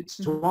disrupted.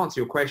 So to answer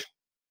your question,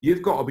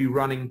 you've got to be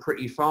running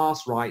pretty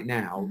fast right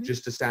now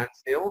just to stand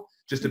still,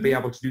 just to be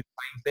able to do the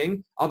same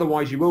thing.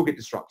 Otherwise, you will get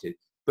disrupted.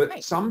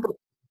 But some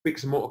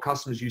bricks and mortar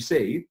customers you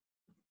see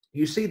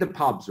the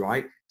pubs,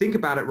 right? Think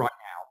about it right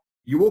now.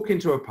 You walk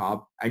into a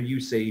pub and you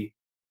see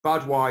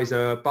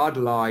Budweiser, Bud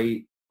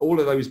Light, all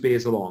of those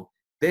beers along.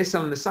 They're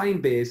selling the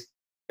same beers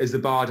as the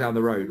bar down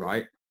the road,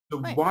 right? So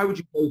why would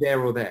you go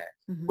there or there?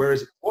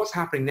 Whereas what's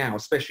happening now,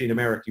 especially in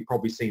America, you've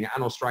probably seen it,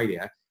 and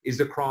Australia, is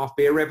the craft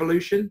beer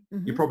revolution.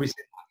 You've probably seen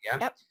that,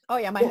 yeah? Yep. Oh,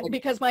 yeah,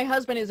 because my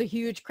husband is a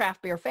huge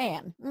craft beer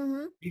fan.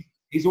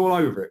 He's all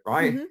over it,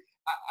 right?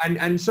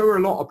 And so are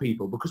a lot of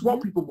people, because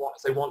what people want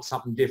is they want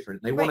something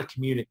different. They want a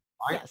community,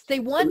 right? Yes, they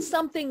want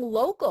something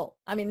local.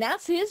 I mean,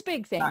 that's his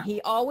big thing.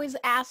 He always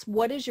asks,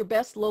 what is your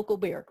best local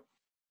beer?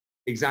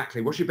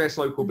 Exactly. What's your best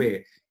local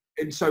beer?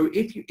 And so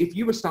if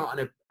you were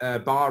starting a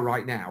bar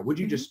right now, would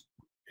you just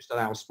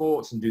allow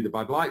sports and do the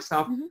Bud Light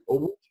stuff? Or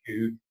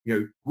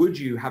would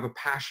you have a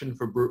passion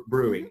for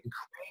brewing and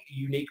create a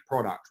unique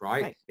product,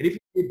 right? And if you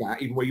did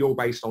that, even where you're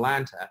based,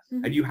 Atlanta,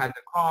 and you had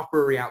the craft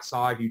brewery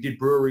outside, you did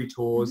brewery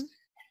tours,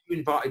 you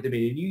invited them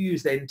in, and you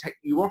use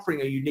you're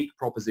offering a unique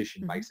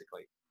proposition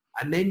basically.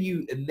 And then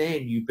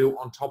you built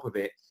on top of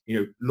it,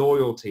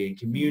 loyalty and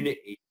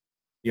community,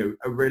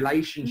 a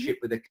relationship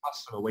with the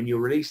customer when you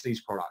release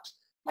these products.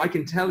 I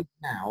can tell you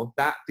now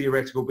that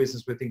theoretical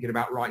business we're thinking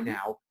about right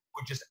now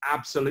would just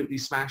absolutely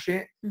smash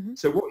it.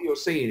 So what you're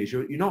seeing is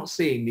you're not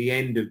seeing the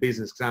end of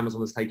business because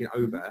Amazon has taken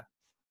over.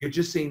 You're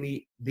just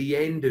seeing the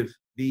end of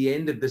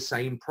the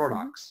same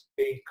products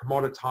being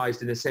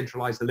commoditized in a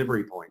centralized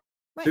delivery point.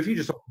 So if you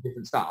just offer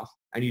different stuff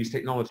and use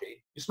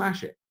technology, you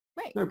smash it.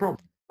 No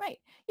problem.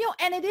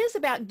 And it is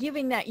about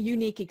giving that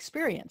unique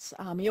experience.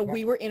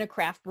 We were in a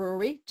craft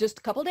brewery just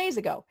a couple days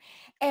ago,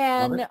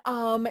 and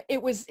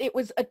it was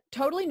a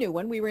totally new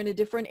one. We were in a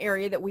different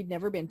area that we'd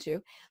never been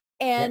to.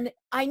 And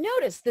I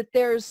noticed that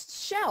there's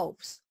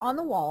shelves on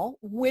the wall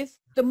with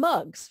the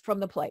mugs from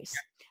the place.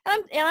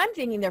 And I'm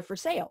thinking they're for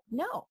sale.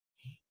 No.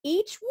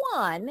 Each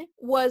one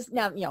was,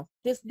 now,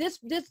 this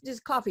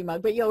coffee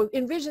mug, but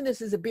envision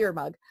this as a beer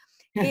mug.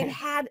 It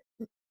had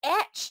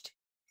etched,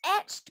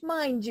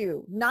 mind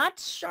you, not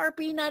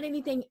Sharpie, not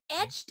anything,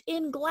 etched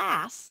in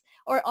glass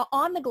or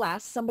on the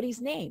glass,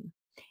 somebody's name.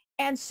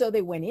 And so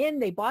they went in,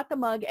 they bought the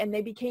mug, and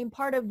they became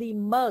part of the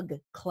mug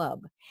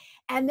club.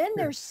 And then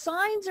there's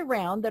signs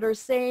around that are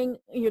saying,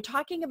 you're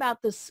talking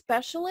about the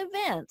special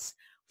events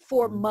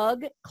for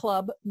mug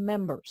club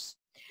members.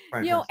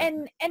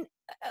 And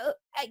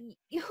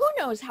who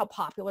knows how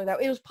popular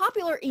that, it was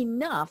popular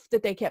enough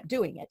that they kept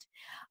doing it.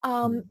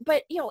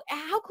 But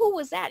how cool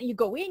was that? You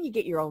go in, you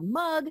get your own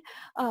mug,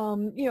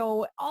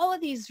 all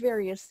of these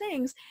various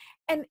things,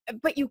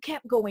 but you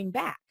kept going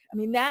back. I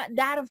mean,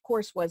 that of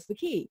course was the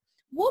key.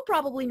 We'll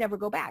probably never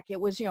go back. It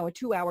was, a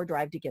 2-hour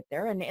drive to get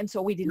there. And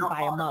so we didn't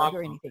buy a mug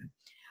or anything.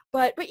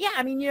 But yeah,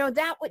 I mean,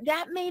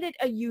 that made it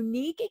a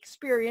unique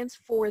experience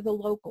for the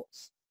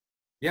locals.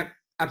 Yep,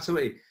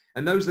 absolutely.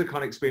 And those are the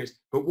kind of experience.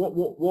 But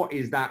what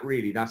is that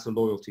really? That's a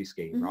loyalty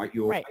scheme, right?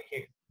 You're making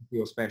it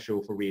feel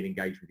special for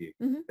re-engage with you.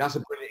 That's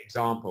a brilliant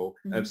example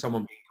of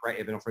someone being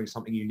creative and offering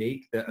something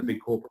unique that a big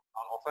corporate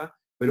can't offer.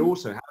 But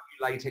also, how do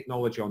you lay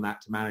technology on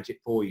that to manage it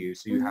for you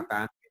so you have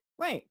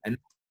bandwidth?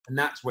 And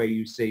that's where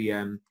you see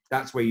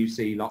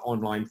like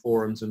online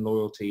forums and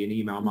loyalty and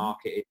email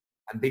marketing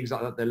and things like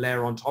that. They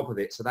layer on top of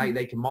it so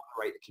they can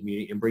moderate the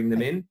community and bring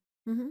them in.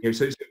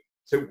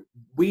 So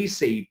we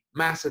see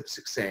massive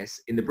success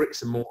in the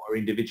bricks and mortar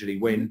individually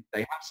when they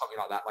have something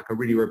like that, like a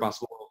really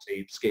robust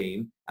loyalty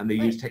scheme, and they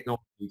use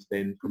technology to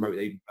then promote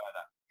it even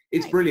further.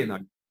 It's brilliant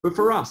though. But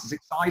for us, it's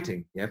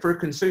exciting. For a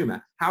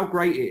consumer, how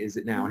great is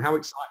it now and how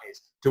exciting it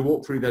is to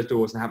walk through those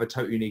doors and have a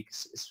totally unique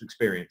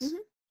experience.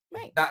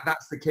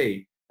 That's the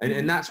key.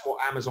 And that's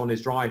what Amazon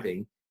is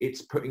driving.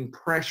 It's putting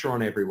pressure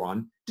on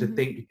everyone to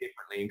think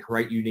differently differently and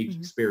create unique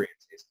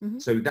experiences. Mm-hmm.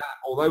 So that,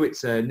 although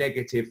it's a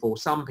negative for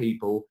some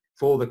people,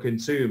 for the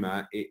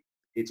consumer,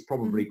 it's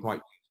probably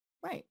quite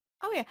right.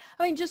 Oh yeah.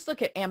 I mean, just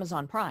look at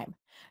Amazon Prime.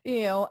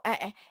 You know,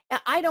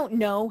 I don't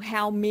know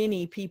how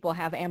many people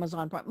have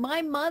Amazon Prime.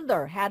 My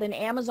mother had an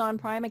Amazon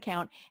Prime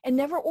account and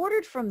never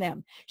ordered from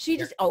them. She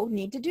just,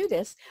 need to do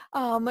this.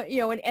 You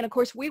know, and of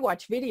course we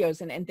watch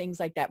videos and things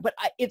like that. But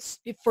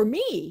for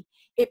me,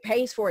 it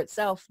pays for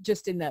itself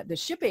just in the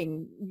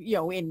shipping, you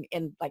know,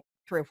 in like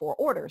 3 or 4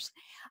 orders.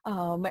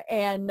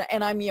 And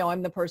I'm, you know,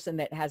 I'm the person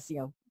that has, you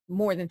know,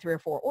 more than 3 or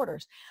 4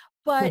 orders.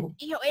 But,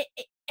 you know,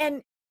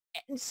 and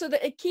so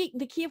the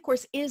key, of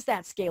course, is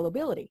that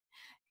scalability.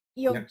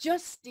 You know,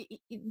 just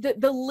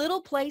the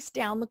little place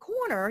down the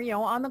corner, you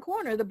know, on the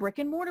corner, the brick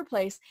and mortar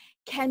place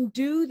can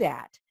do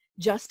that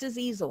just as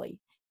easily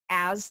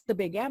as the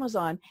big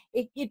Amazon.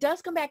 It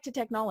does come back to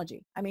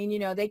technology. I mean, you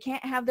know, they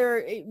can't have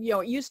their, you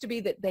know, it used to be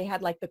that they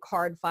had like the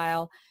card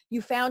file.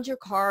 You found your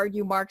card,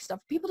 you mark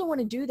stuff. People don't want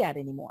to do that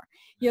anymore.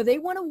 You know, they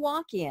want to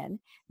walk in,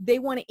 they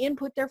want to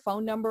input their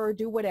phone number or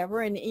do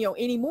whatever. And, you know,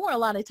 anymore, a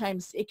lot of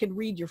times it can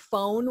read your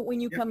phone when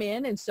you come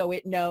in. And so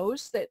it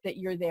knows that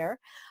you're there.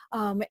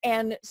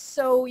 And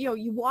so, you know,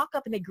 you walk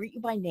up and they greet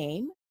you by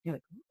name. You're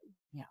like,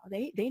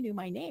 yeah, they knew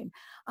my name.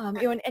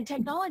 You know, and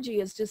technology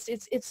is just,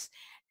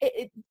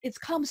 it's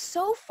come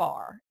so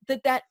far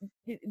that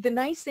the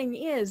nice thing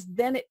is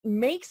then it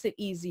makes it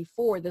easy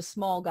for the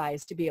small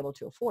guys to be able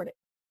to afford it.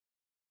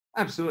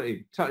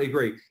 Absolutely. Totally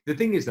agree. The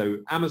thing is though,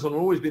 Amazon will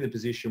always be in a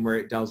position where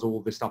it does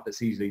all the stuff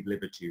that's easily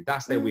delivered to you.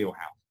 That's their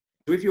wheelhouse.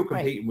 So if you're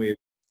competing with,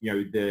 you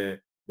know,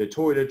 the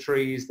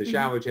toiletries, the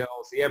shower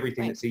gels, the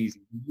everything that's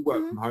easy, you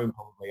work from home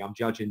probably. I'm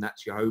judging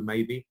that's your home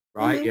maybe,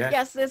 right? Yeah.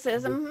 Yes, this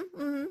is.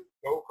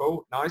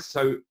 Cool, nice.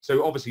 So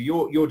obviously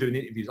you're doing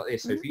interviews like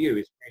this. So for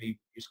you,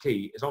 it's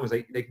key. As long as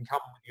they can come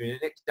with you in the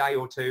next day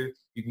or two,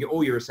 you can get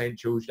all your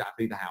essentials. You don't have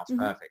to leave the house.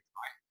 Perfect.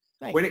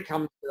 Right.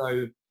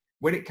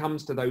 When it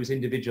comes to those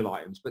individual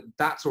items, but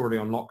that's already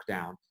on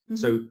lockdown.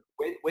 So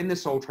when the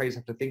sole traders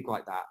have to think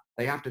like that,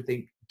 they have to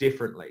think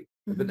differently.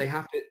 But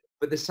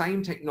the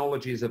same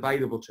technology is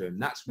available to them.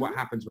 That's what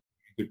happens with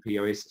a good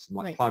POS system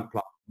like Plug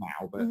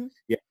now. But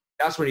yeah,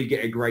 that's when you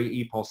get a great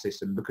Epos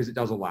system because it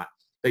does all that.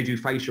 They do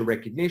facial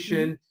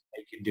recognition.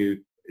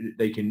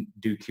 They can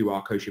do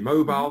QR code your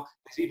mobile.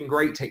 There's even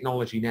great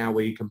technology now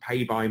where you can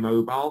pay by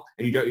mobile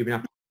and you don't even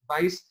have to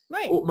face.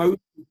 Right. Most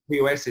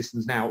POS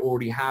systems now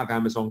already have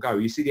Amazon Go.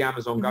 You see the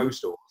Amazon Go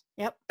stores.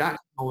 Yep. That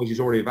technology is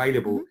already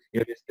available.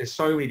 You know, there's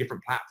so many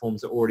different platforms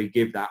that already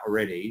give that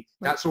already.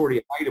 That's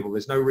already available.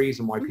 There's no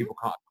reason why people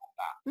can't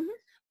do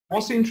that.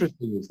 What's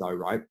interesting is though,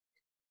 right?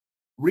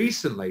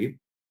 Recently,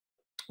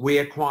 we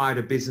acquired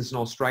a business in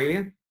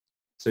Australia.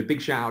 So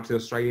big shout out to the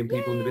Australian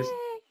people in the business.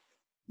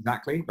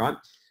 Exactly, right?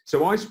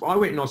 So I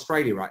went in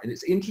Australia, right? And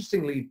it's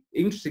interesting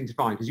to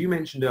find, because you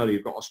mentioned earlier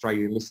you've got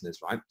Australian listeners,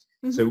 right?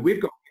 So we've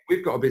got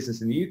a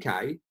business in the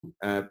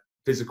UK,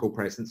 physical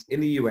presence in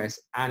the US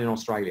and in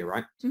Australia,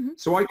 right?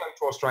 So I go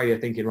to Australia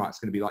thinking, right, it's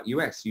going to be like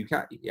US,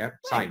 UK,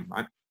 same,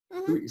 right?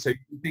 So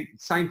you think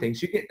same thing.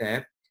 So you get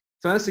there.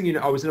 First thing you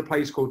know, I was in a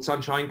place called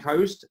Sunshine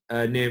Coast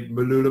near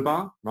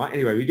Mooloolaba, right?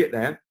 Anyway, we get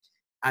there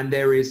and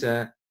there is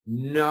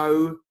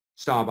no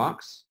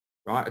Starbucks,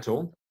 right, at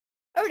all.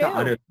 Oh, no.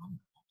 I know.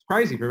 It's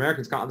crazy for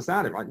Americans, can't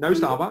understand it, right? No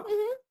Starbucks.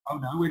 Oh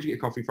no, where'd you get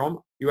coffee from?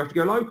 You have to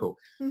go local.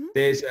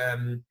 There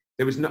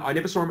was no, I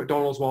never saw a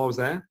McDonald's while I was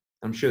there.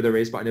 I'm sure there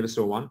is, but I never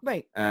saw one.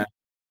 Right. And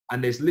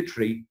there's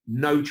literally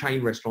no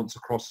chain restaurants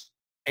across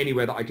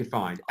anywhere that I could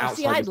find.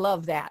 See, I'd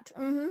love that.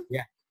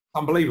 Yeah,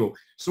 unbelievable.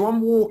 So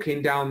I'm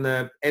walking down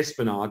the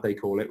Esplanade, they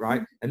call it,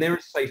 right? And there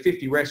is, say,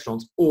 50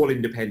 restaurants, all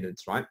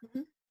independents, right?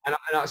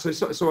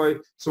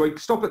 So I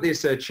stop at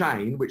this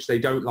chain, which they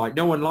don't like.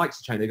 No one likes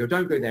the chain. They go,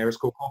 don't go there. It's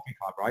called Coffee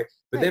Club, right?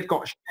 But they've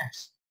got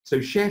chefs. So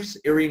chefs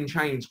are in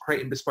chains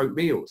creating bespoke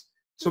meals.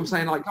 So I'm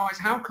saying, like, guys,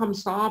 how come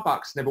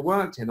Starbucks never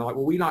worked in? They're like,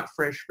 well, we like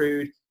fresh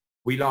food.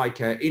 We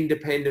like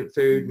independent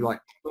food. We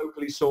like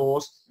locally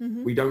sourced.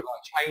 We don't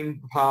like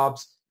chain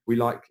pubs. We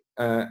like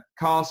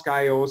car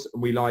scales.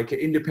 And we like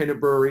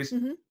independent breweries.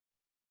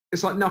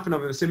 It's like nothing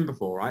I've ever seen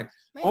before, right?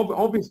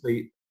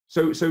 Obviously.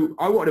 So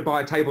I wanted to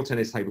buy a table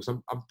tennis table.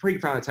 So I'm a pretty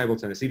fan of table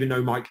tennis, even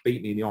though Mike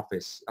beat me in the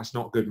office. That's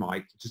not good,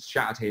 Mike. Just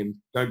shout at him.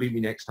 Don't beat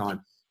me next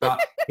time. But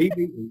he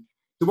beat me.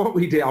 So what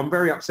we did, I'm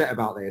very upset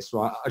about this,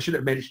 right? I should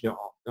have mentioned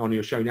it on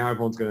your show. Now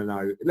everyone's going to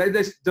know.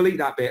 Let's delete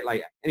that bit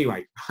later.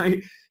 Anyway,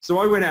 right? So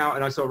I went out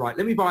and I said, right,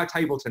 let me buy a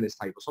table tennis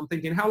table. So I'm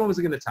thinking, how long is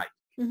it going to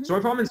take? So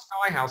if I'm in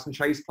Sky House and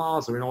Chase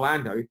Plaza in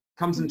Orlando, it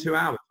comes in 2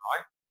 hours,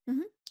 right?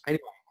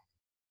 Anyway,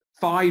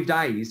 5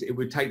 days it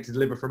would take to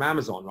deliver from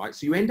Amazon, right?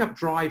 So you end up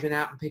driving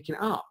out and picking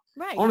it up.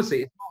 Right.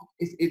 Honestly,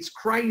 it's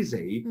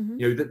crazy,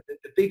 you know, the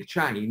big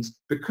chains,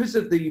 because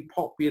of the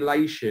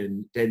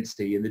population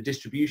density and the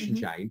distribution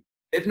chain,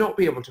 they've not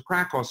been able to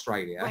crack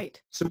Australia.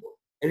 Right. So,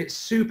 and it's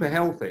super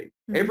healthy.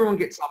 Everyone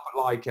gets up at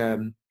like,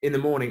 in the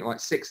morning at like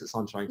 6 at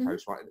Sunshine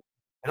Coast, right?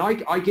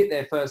 And I get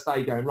there first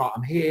day going, right,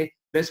 I'm here.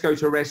 let's go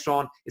to a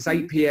restaurant. It's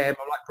 8 p.m.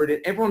 I'm like,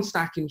 brilliant. Everyone's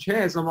stacking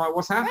chairs. I'm like,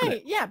 what's happening?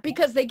 Right. Yeah.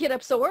 Because they get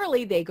up so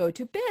early, they go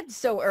to bed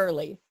so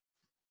early.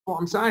 What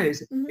I'm saying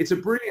is it's a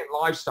brilliant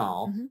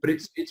lifestyle, but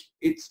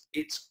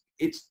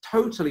it's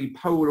totally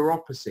polar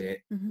opposite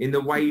in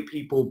the way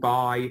people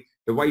buy,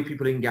 the way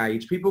people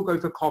engage. People go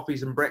for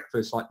coffees and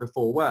breakfast like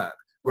before work,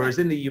 whereas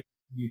in the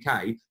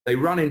UK, they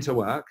run into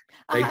work,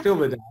 they fill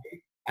the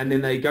day, and then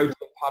they go to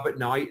the pub at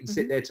night and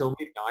sit there till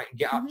midnight and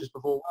get up just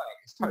before work.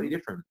 It's totally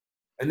different.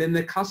 And then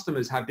the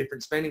customers have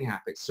different spending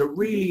habits. It's a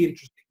really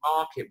interesting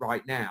market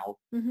right now,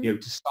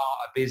 to start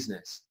a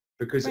business,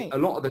 because a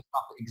lot of the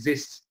stuff that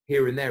exists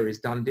here and there is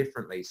done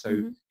differently.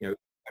 So,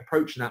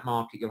 approaching that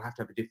market, you'll have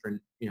to have a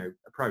different,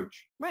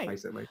 approach,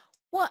 basically.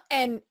 Well,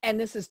 and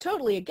this is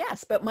totally a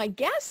guess, but my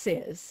guess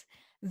is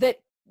that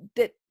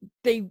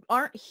they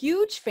aren't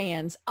huge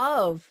fans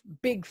of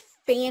big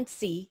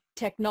fancy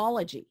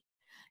technology.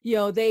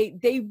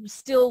 They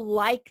still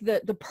like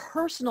the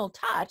personal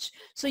touch.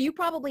 So you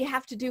probably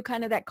have to do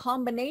kind of that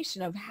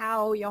combination of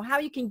how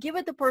you can give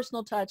it the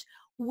personal touch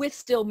with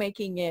still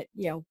making it,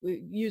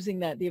 using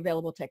the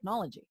available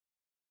technology.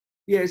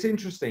 Yeah, it's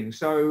interesting.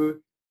 So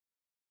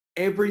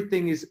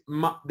everything is,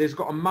 there's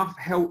got a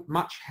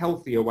much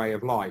healthier way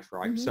of life,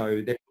 right?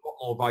 So there's a lot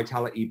more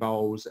vitality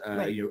bowls,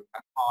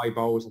 high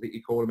bowls, I think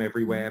you call them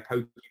everywhere,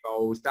 poke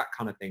bowls, that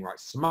kind of thing, right?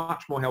 It's a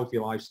much more healthy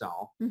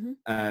lifestyle.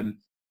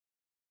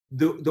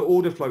 The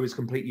order flow is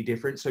completely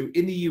different. So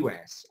in the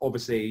US,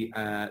 obviously,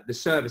 the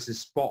service is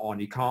spot on.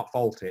 You can't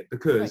fault it,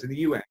 because in the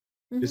US,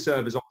 the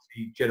servers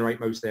obviously generate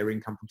most of their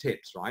income from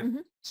tips, right?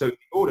 So the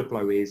order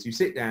flow is you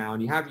sit down,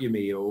 you have your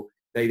meal,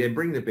 they then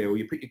bring the bill,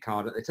 you put your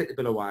card, they take the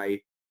bill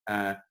away,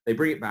 they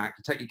bring it back,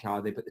 you take your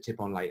card, they put the tip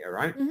on later,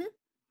 right?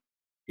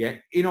 Yeah.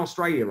 In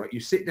Australia, right,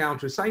 you sit down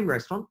to the same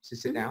restaurant, so you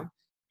sit down,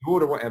 you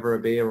order whatever, a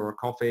beer or a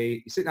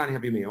coffee, you sit down and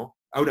have your meal.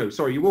 Oh no,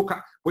 sorry, you walk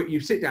up, you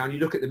sit down, you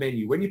look at the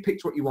menu. When you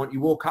picked what you want, you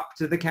walk up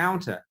to the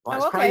counter.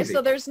 Right? Oh, okay, crazy.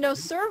 So there's no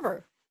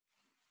server.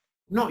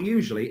 Not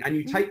usually, and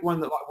you take one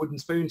that like wooden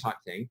spoon type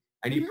thing,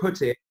 and you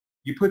put it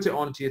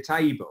onto your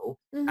table,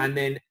 and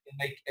then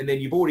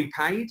you've already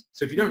paid.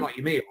 So if you don't like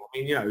your meal, I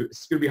mean,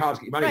 it's going to be hard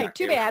to get your money back. Right,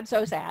 too bad,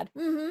 so sad.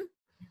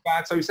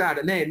 Bad, so sad,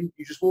 and then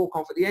you just walk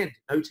off at the end,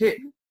 no tip.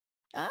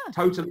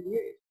 Totally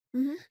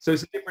weird. So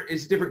it's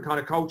a different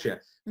kind of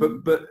culture,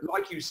 but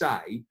like you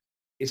say,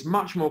 it's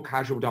much more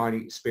casual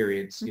dining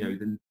experience, than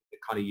the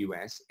kind of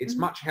US. It's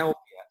much healthier.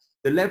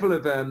 The level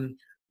of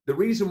the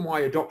reason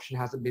why adoption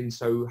hasn't been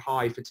so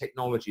high for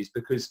technology is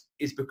because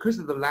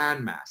of the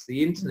landmass.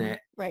 The internet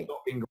has not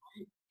been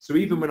great. So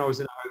even when I was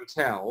in a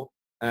hotel,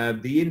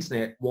 the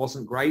internet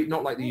wasn't great.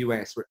 Not like the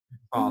US, where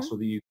it's fast, or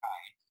the UK.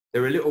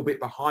 They're a little bit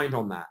behind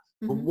on that.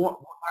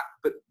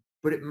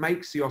 But it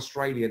makes the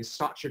Australians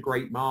such a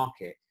great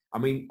market. I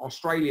mean,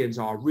 Australians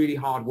are really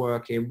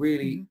hardworking,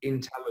 really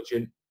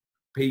intelligent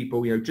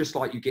people, just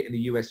like you get in the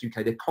US,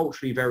 UK. They're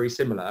culturally very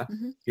similar,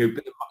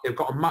 but they've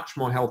got a much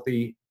more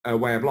healthy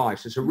way of life.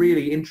 So it's a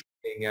really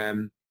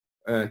interesting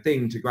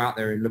thing to go out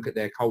there and look at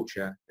their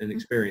culture and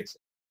experience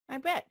it. I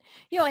bet.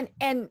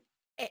 And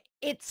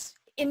it's,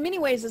 in many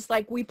ways, it's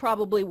like we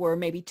probably were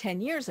maybe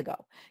 10 years ago.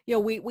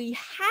 We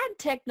had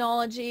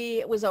technology,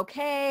 it was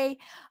okay,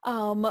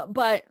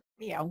 but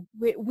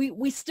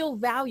we still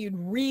valued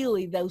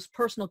really those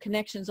personal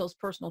connections, those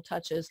personal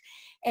touches.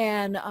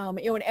 And,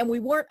 and we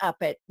weren't up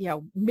at,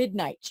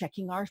 midnight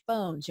checking our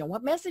phones.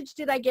 What message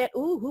did I get?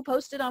 Ooh, who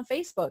posted on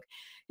Facebook?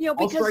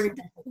 Because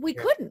we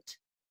couldn't.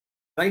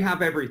 They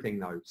have everything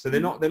though. So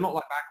they're not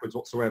like backwards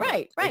whatsoever.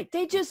 Right.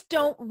 They just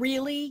don't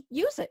really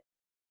use it.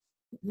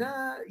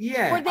 No,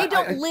 yeah. Or they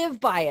don't live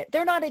by it.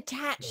 They're not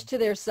attached to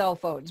their cell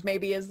phones,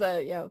 maybe is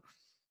the,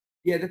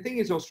 Yeah, the thing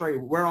is, Australia,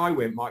 where I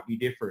went might be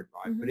different,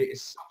 right? But it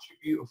is such a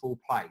beautiful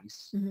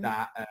place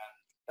that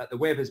the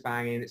weather's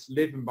banging. It's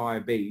living by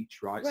a beach,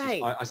 right?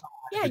 Right.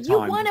 So you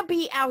want to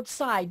be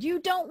outside. You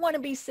don't want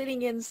to be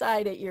sitting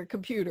inside at your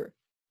computer.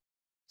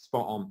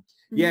 Spot on.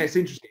 Yeah, it's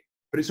interesting.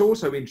 But it's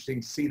also interesting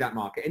to see that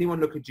market.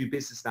 Anyone looking to do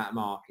business in that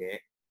market,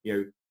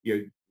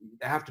 they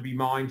have to be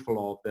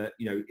mindful of that.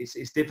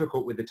 It's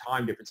difficult with the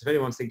time difference. If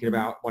anyone's thinking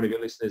about one of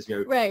your listeners,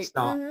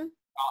 start and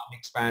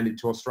expand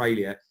into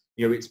Australia,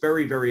 it's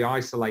very, very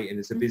isolating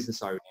as a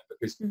business owner,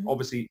 because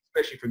obviously,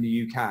 especially from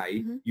the UK,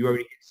 you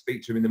only get to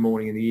speak to them in the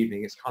morning and the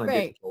evening. It's kind of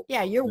difficult.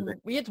 Yeah,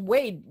 it's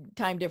way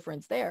time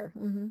difference there.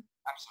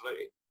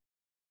 Absolutely.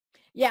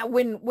 Yeah,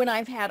 when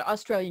I've had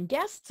Australian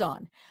guests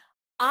on,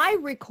 I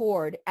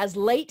record as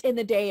late in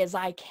the day as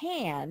I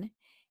can.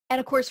 And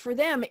of course, for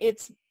them,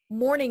 it's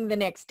morning the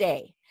next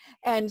day.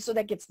 And so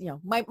that gets,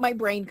 my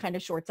brain kind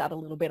of shorts out a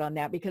little bit on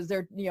that, because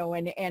they're,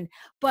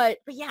 but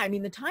yeah, I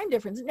mean, the time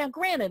difference. Now,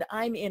 granted,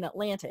 I'm in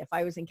Atlanta. If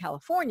I was in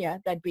California,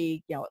 that'd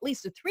be, at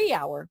least a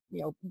 3-hour,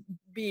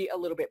 be a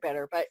little bit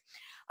better. But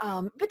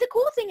the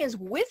cool thing is,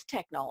 with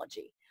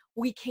technology,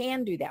 we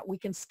can do that. We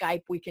can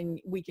Skype, we can,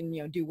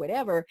 do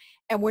whatever,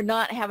 and we're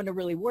not having to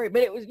really worry.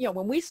 But it was,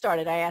 when we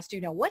started, I asked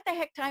you, what the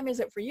heck time is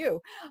it for you?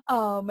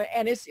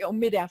 And it's,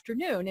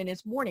 mid-afternoon, and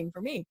it's morning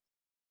for me.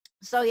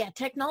 So yeah,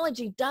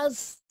 technology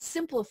does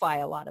simplify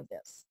a lot of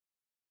this.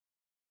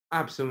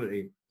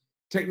 Absolutely.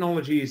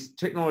 Technology,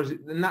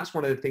 and that's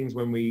one of the things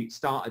when we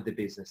started the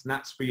business, and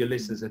that's for your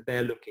listeners, if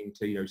they're looking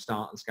to,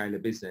 start and scale a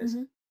business,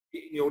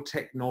 getting your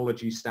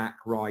technology stack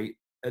right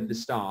at the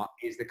start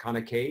is the kind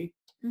of key.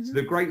 So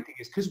the great thing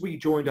is, because we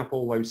joined up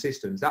all those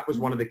systems, that was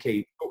one of the key.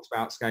 We talked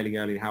about scaling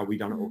earlier, how we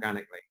done it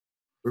organically.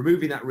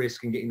 Removing that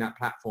risk and getting that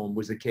platform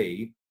was the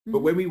key. But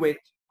when we went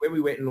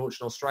and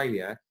launched in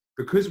Australia,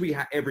 because we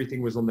had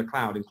everything was on the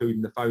cloud,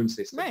 including the phone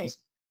systems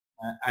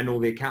and all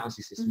the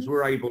accountancy systems, we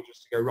were able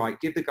just to go, right,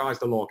 give the guys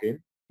the login,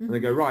 and they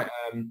go, right.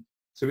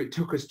 So it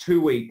took us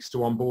 2 weeks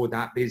to onboard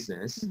that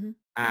business,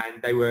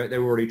 and they were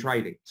already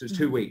trading. So it's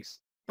 2 weeks,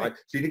 right?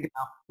 So you think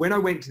about when I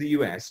went to the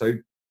US. So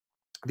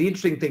the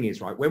interesting thing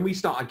is, right, when we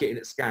started getting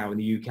at scale in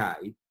the UK,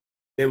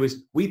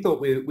 we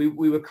thought we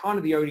were kind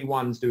of the only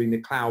ones doing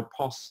the cloud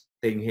POS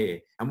thing here,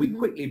 and we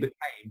quickly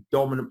became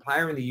dominant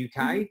player in the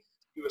UK.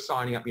 We were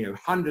signing up,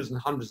 hundreds and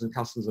hundreds of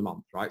customers a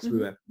month, right? So we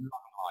were loving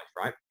life,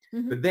 right?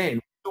 But then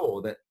we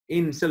saw that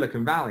in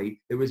Silicon Valley,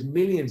 there was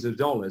millions of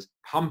dollars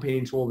pumping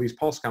into all these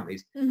POS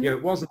companies.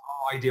 It wasn't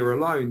our idea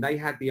alone; they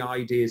had the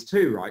ideas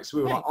too, right? So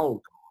we were like,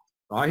 oh,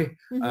 God, right?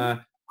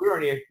 We're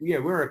only,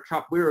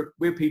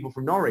 we're people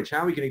from Norwich. How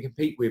are we going to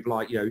compete with,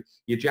 like, your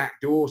Jack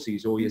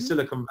Dorseys or your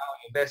Silicon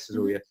Valley investors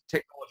or your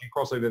technology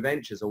crossover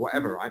ventures or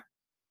whatever, right?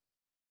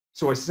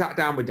 So I sat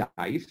down with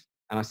Dave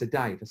and I said,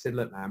 Dave,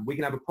 look, man, we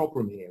can have a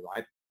problem here,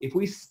 right? If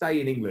we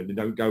stay in England and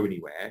don't go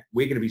anywhere,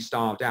 we're going to be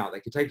starved out. They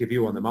could take a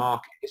view on the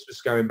market. This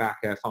was going back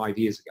 5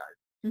 years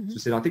ago. So I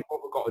said, I think what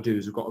we've got to do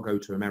is we've got to go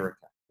to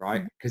America,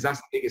 right? Because that's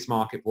the biggest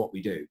market for what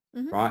we do,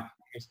 right?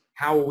 Because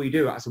how will we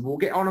do it? I said, we'll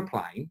get on a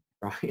plane,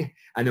 right?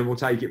 And then we'll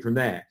take it from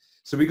there.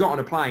 So we got on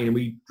a plane and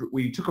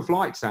we took a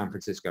flight to San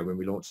Francisco when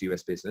we launched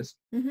US business.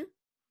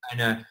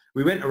 And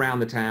we went around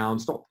the town,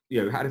 stopped,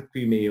 had a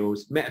few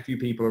meals, met a few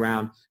people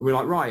around. And we were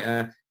like,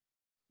 right,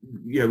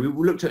 we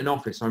looked at an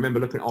office. I remember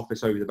looking at an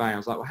office over the bay. I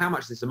was like, well, how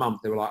much is this a month?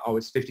 They were like, oh,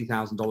 it's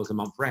 $50,000 a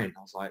month rent. I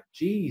was like,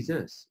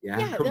 Jesus.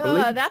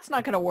 That's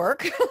not going to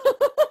work.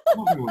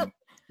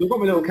 We've got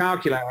my little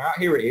calculator out.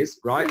 Here it is,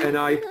 right? And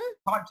I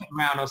typed it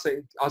around. I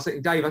was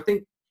saying, Dave, I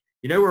think,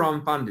 we're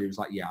unfunded. He was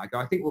like, yeah. I go,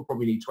 I think we'll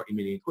probably need 20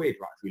 million quid,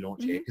 right, if we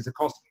launch it, because the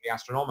cost will be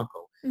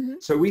astronomical.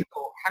 So we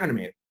thought, hang on a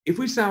minute. If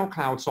we sell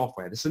cloud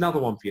software, this is another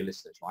one for your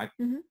listeners, right?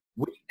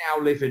 We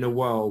now live in a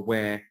world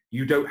where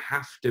you don't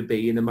have to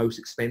be in the most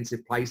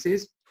expensive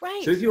places.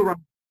 Right. So if you're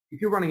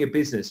running a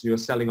business and you're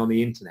selling on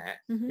the internet,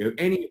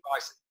 any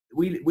advice,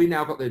 we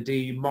now got the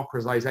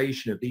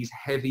democratization of these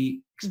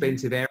heavy,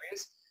 expensive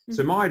areas.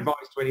 So my advice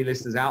to any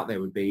listeners out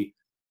there would be,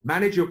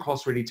 manage your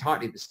costs really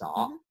tightly at the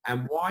start,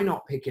 and why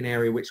not pick an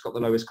area which got the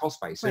lowest cost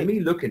base? So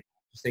me looking,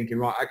 just thinking,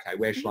 right, okay,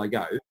 where should I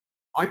go?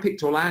 I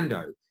picked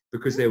Orlando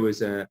because it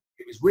was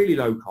really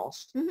low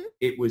cost.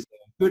 It was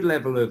a good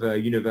level of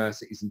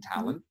universities and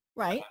talent.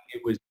 Right.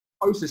 It was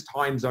closest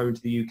time zone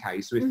to the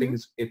UK. So if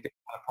things had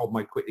a problem,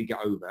 I'd quickly get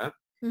over.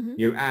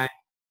 And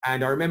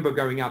I remember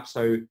going up.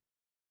 So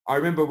I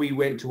remember we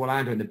went to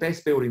Orlando, and the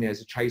best building there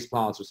is a Chase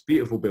Plaza. It's a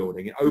beautiful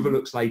building. It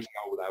overlooks Lake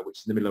Eola, which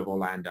is in the middle of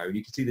Orlando. And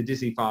you can see the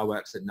Disney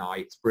fireworks at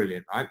night. It's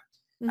brilliant, right?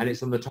 And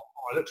it's on the top.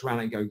 I looked around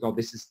and go, God,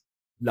 this is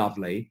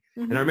lovely.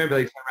 And I remember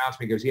they turned around to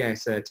me and goes,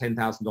 yes,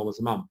 $10,000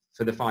 a month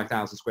for the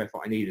 5,000 square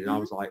foot I needed. And I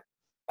was like,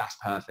 that's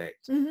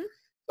perfect. So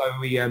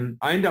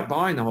I ended up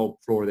buying the whole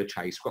floor of the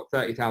Chase. We've got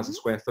 30,000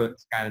 square foot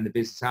scaling the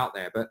business out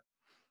there. But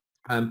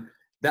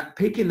that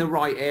picking the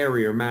right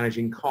area and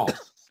managing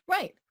costs.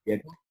 Right. Yeah,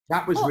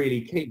 that was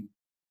really key.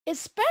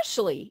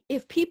 Especially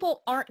if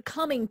people aren't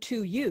coming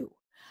to you.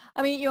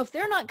 I mean, if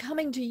they're not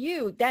coming to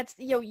you, that's,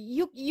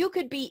 you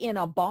could be in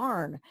a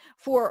barn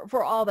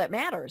for all that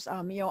matters.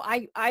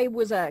 I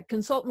was a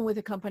consultant with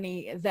a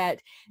company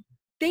that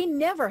they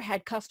never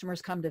had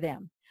customers come to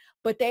them,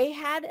 but they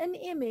had an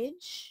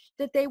image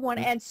that they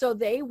wanted. And so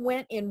they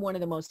went in one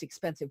of the most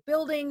expensive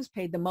buildings,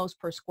 paid the most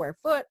per square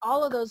foot,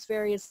 all of those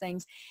various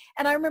things.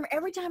 And I remember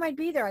every time I'd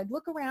be there, I'd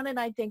look around and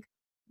I'd think,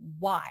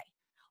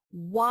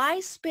 why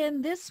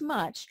spend this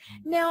much?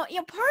 Now,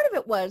 part of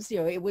it was,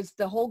 it was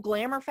the whole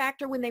glamour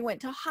factor when they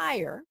went to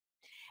hire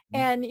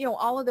and,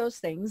 all of those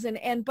things.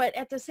 But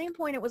at the same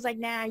point, it was like,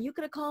 nah, you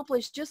could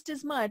accomplish just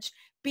as much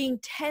being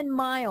 10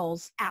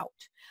 miles out.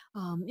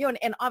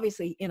 And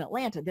obviously in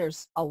Atlanta,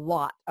 there's a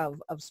lot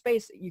of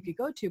space that you could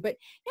go to, but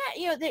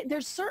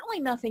there's certainly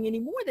nothing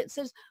anymore that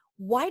says,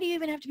 why do you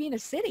even have to be in a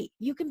city?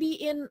 You can be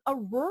in a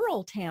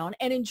rural town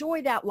and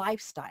enjoy that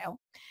lifestyle.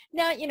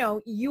 Now,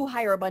 you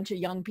hire a bunch of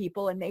young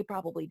people and they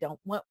probably don't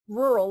want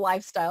rural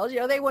lifestyles.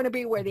 They want to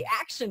be where the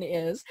action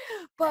is.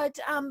 But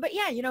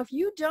yeah, if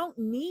you don't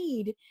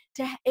need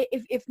to,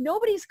 if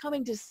nobody's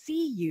coming to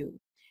see you,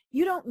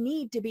 you don't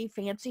need to be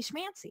fancy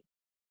schmancy.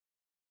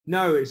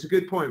 No, it's a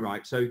good point,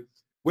 right? So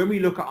when we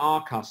look at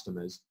our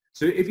customers,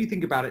 so if you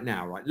think about it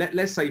now, right,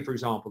 let's say, for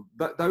example,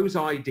 those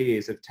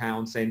ideas of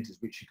town centres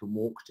which you can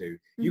walk to,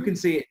 you can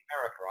see it in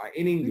America, right?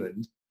 In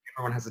England,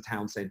 everyone has a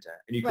town centre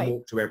and you can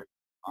walk to everything,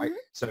 right?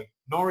 So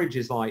Norwich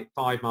is like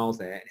 5 miles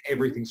there and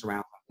everything's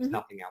around. There's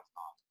nothing outside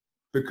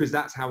because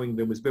that's how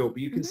England was built.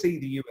 But you can see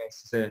the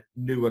US is a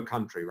newer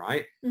country,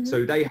 right?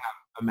 So they have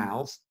a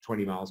Mal's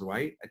 20 miles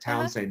away, a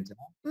town centre,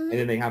 Mm-hmm. and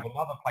then they have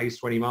another place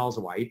 20 miles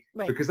away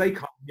because they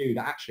kind of knew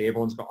that actually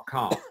everyone's got a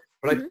car.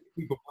 But I think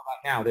people feel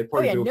that now. They're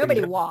probably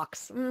Nobody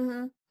walks.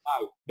 Mm-hmm.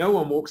 No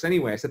one walks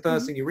anywhere. It's the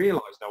first thing you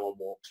realise, no one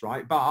walks,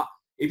 right? But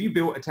if you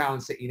built a town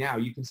and city now,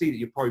 you can see that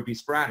you'll probably be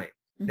sporadic.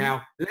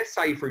 Now, let's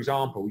say, for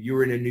example,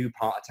 you're in a new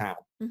part of town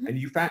and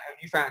you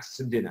fancy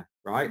some dinner,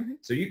 right?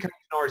 So you came to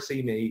Norwich to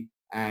see me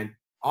and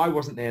I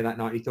wasn't there that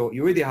night. You thought,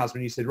 you're with your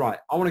husband. You said, right,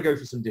 I want to go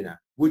for some dinner.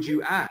 Would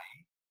you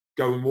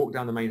go and walk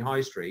down the main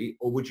high street,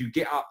 or would you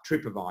get up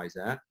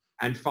TripAdvisor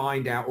and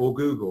find out, or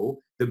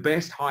Google, the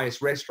best,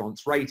 highest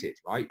restaurants rated,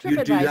 right?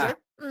 You'd do that.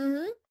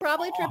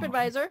 Probably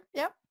TripAdvisor.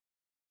 Yep.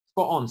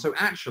 Spot on. So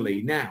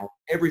actually now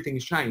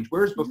everything's changed.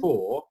 Whereas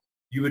before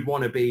you would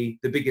want to be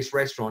the biggest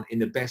restaurant in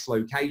the best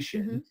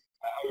location,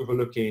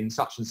 overlooking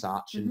such and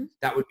such, and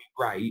that would be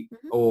great,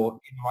 or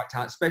in the right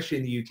town, especially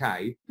in the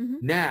UK.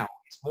 Now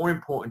it's more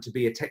important to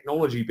be a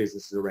technology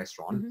business as a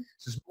restaurant.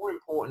 So it's more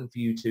important for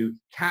you to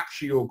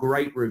capture your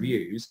great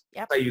reviews.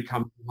 Say you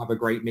come to have a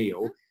great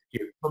meal,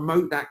 you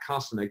promote that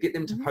customer, get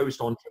them to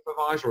post on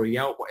TripAdvisor or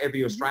Yelp, whatever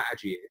your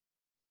strategy is.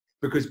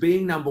 Because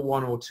being number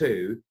 1 or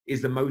 2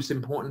 is the most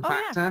important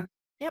factor.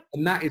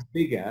 And that is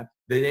bigger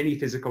than any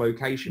physical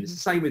location. It's the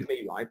same with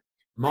me, right?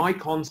 My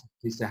concept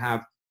is to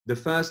have the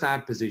first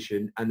ad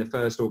position and the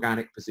first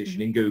organic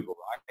position in Google,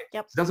 right? So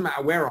it doesn't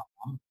matter where I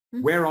am,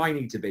 where I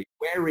need to be.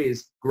 Where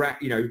is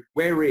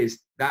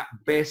that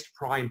best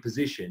prime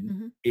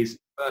position is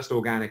first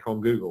organic on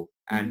Google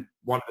and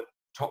one of the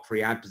top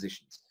 3 ad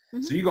positions.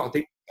 So you've got to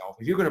think to yourself,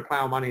 if you're going to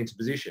plow money into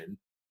position,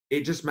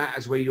 it just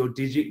matters where you're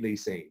digitally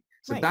seen.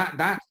 So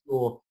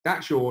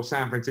that's your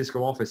San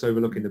Francisco office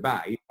overlooking the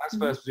bay. That's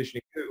first position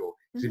in Google.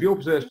 So if you're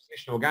first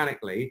position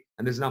organically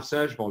and there's enough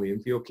search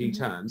volume for your key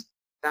terms,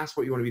 that's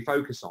what you want to be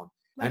focused on.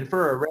 And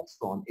for a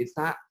restaurant, it's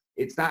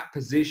that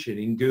position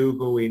in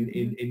Google,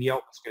 in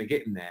Yelp that's going to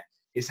get in there.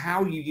 It's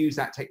how you use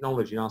that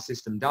technology, and our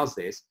system does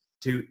this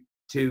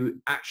to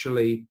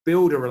actually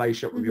build a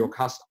relationship with your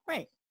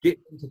customer, get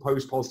them to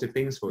post positive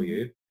things for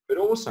you, but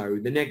also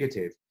the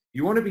negative.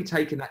 You want to be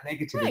taking that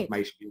negative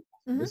information to your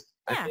customers.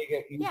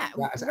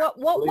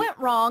 What went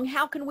wrong?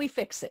 How can we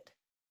fix it?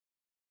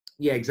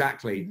 Yeah,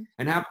 exactly.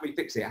 And how can we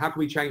fix it? How can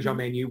we change our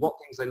menu? What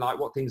things they like,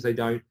 what things they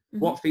don't,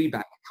 what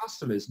feedback?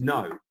 Customers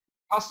know.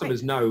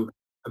 Customers know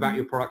about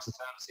your products and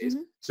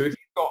services. So if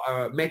you've got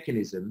a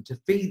mechanism to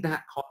feed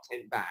that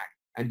content back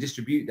and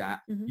distribute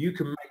that, you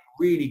can make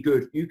really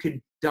good, you can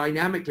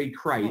dynamically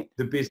create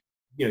the business,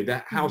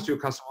 the house your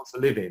customer wants to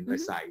live in,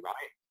 let's say,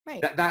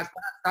 right?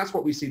 That's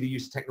what we see the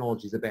use of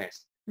technology is the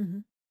best.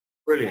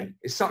 Brilliant.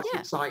 It's such an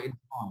exciting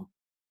time.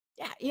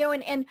 Yeah,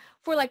 and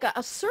for like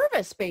a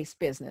service-based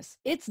business,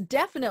 it's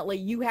definitely,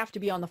 you have to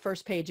be on the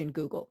first page in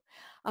Google,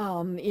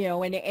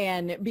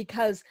 and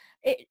because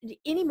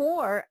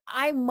anymore,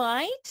 I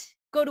might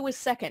go to a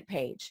second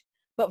page,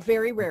 but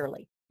very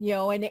rarely,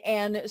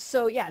 and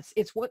so yes,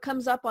 it's what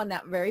comes up on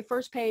that very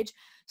first page.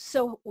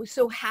 So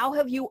how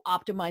have you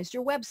optimized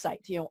your website?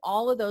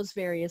 All of those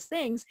various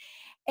things.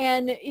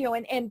 And,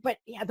 but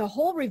yeah, the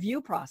whole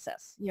review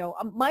process,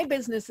 my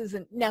business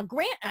isn't, now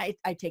I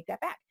take that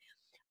back.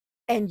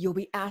 And you'll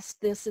be asked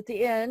this at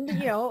the end,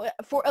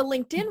 for a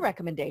LinkedIn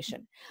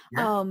recommendation,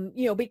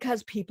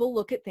 because people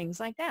look at things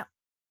like that.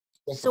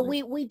 Definitely.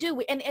 So we do.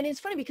 And it's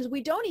funny because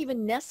we don't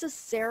even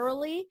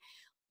necessarily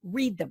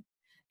read them.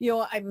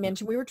 I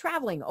mentioned we were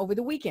traveling over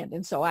the weekend.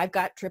 And so I've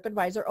got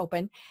TripAdvisor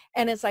open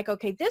and it's like,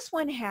 okay, this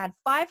one had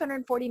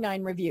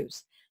 549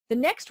 reviews. The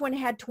next one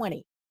had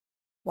 20.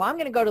 Well, I'm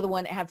going to go to the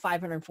one that had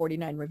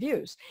 549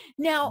 reviews.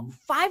 Now,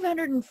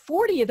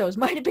 540 of those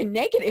might have been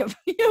negative.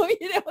 You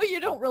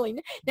don't really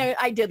know. Now,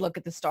 I did look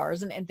at the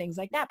stars and things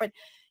like that, but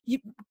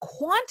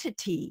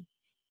quantity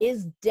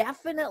is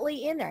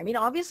definitely in there. I mean,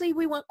 obviously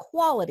we want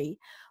quality,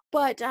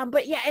 but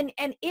yeah,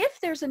 and if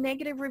there's a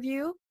negative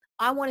review,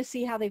 I want to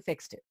see how they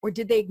fixed it, or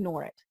did they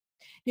ignore it?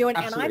 And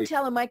I'm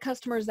telling my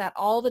customers that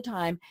all the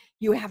time.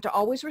 You have to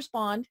always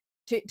respond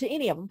to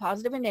any of them,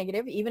 positive and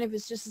negative, even if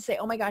it's just to say,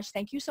 oh my gosh,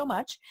 thank you so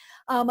much.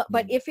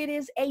 But if it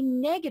is a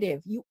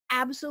negative, you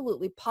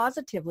absolutely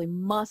positively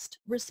must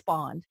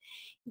respond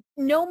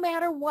no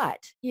matter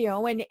what,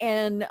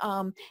 and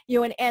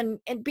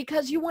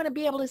because you want to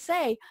be able to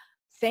say,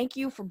 thank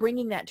you for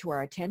bringing that to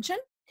our attention.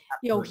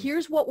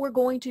 Here's what we're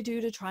going to do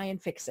to try and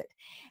fix it.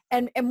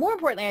 And more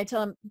importantly, I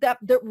tell them that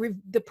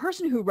the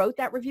person who wrote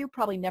that review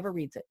probably never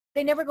reads it.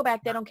 They never go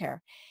back. They don't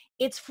care.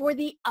 It's for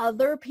the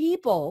other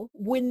people.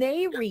 When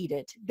they read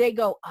it, they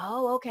go,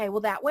 oh, okay, well,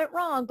 that went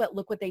wrong, but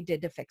look what they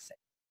did to fix it.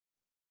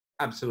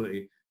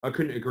 Absolutely. I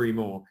couldn't agree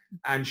more.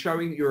 And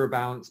showing you're a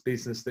balanced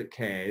business that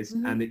cares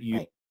and that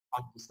you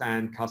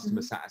understand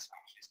customer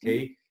satisfaction is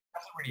key. It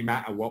doesn't really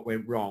matter what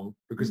went wrong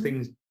because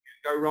things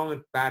go wrong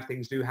and bad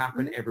things do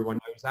happen. Everyone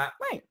knows that.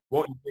 Right.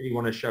 What you really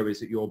want to show is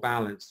that you're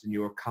balanced and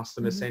you're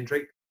customer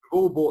centric.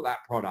 We've all bought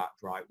that product,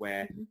 right?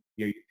 Where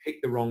you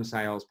pick the wrong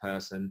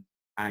salesperson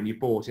and you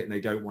bought it and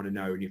they don't want to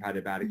know and you've had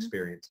a bad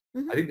experience.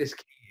 I think this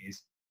key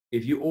is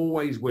if you're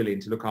always willing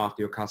to look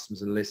after your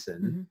customers and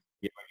listen,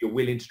 You're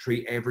willing to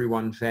treat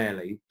everyone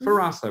fairly.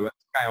 For us, though, at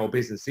scale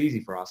business,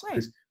 easy for us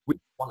because we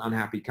want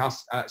unhappy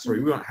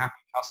we want happy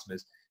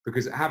customers,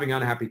 because having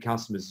unhappy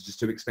customers is just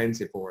too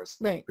expensive for us.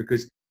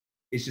 Because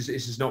it's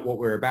just not what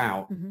we're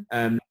about.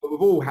 But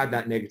we've all had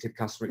that negative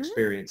customer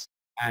experience,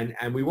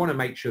 and we want to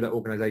make sure that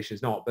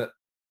organizations not. But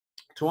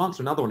to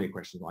answer another one of your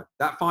questions, like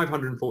that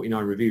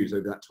 549 reviews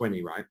over that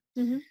 20, right?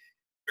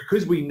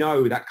 Because we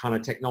know that kind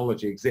of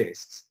technology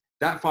exists,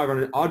 that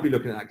 500, I'd be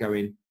looking at that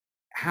going,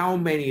 how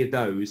many of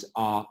those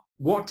are,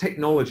 what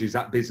technologies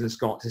that business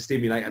got to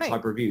stimulate a type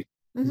of review?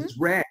 It's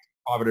rare,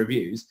 500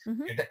 reviews.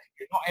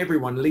 Not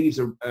everyone leaves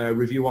a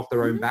review off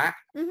their own back.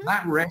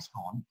 That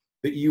restaurant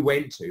that you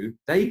went to,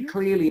 they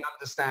clearly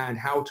understand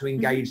how to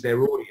engage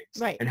their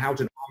audience and how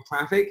to drive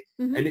traffic,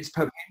 and it's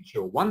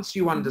potential. Once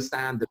you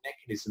understand the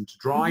mechanism to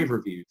drive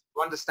reviews,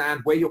 you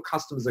understand where your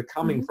customers are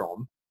coming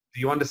from,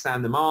 you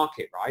understand the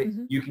market, right?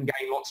 You can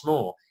gain lots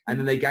more, and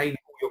then they gain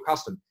all your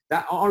custom.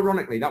 That,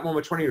 ironically, that one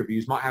with 20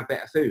 reviews might have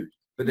better food,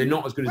 but they're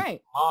not as good as the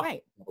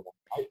market.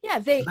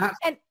 Yeah,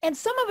 and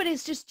some of it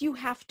is just you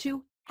have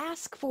to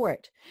ask for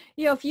it.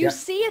 If you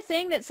see a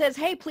thing that says,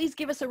 hey, please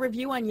give us a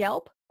review on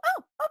Yelp.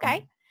 Oh,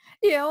 okay.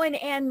 It's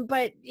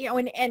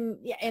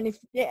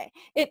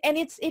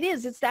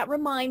that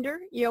reminder,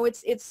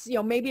 it's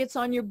maybe it's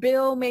on your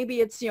bill,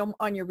 maybe it's,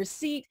 on your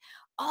receipt,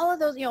 all of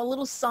those,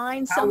 little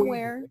signs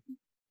somewhere.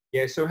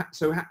 So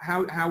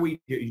how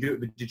we you do it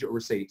with digital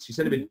receipts. You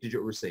send them a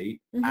digital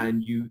receipt,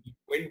 and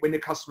when the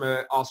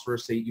customer asks for a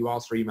receipt, you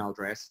ask for email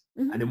address,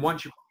 and then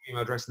once you put the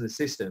email address in the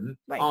system,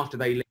 after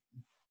they leave,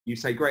 you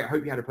say, great, I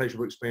hope you had a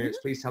pleasurable experience.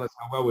 Please tell us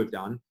how well we've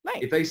done.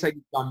 If they say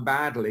you've done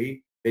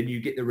badly, then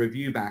you get the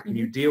review back and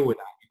you deal with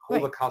that. You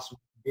call the customer,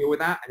 deal with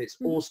that, and it's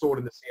all stored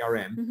in the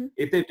CRM.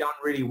 If they've done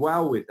really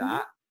well with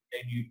that,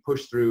 then you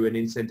push through an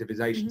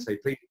incentivization. Say,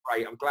 please,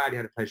 great, I'm glad you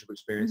had a pleasurable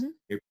experience.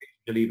 Please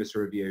leave us a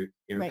review.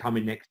 Come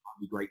in next time.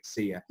 Be great to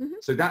see you.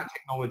 So that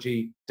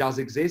technology does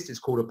exist. It's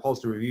called a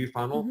positive review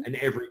funnel, and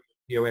every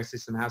POS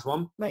system has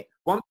one.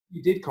 One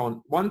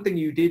thing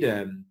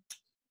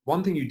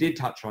you did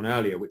touch on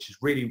earlier, which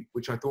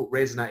I thought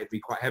resonated with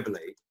me quite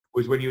heavily,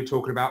 was when you were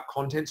talking about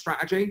content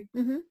strategy.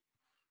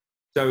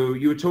 So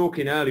you were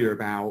talking earlier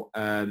about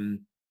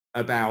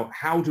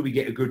how do we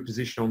get a good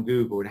position on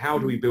Google and how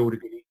do we build a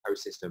good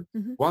ecosystem.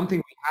 One thing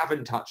we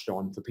haven't touched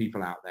on for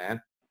people out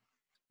there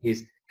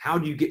is how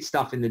do you get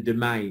stuff in the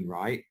domain,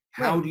 right?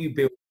 How do you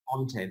build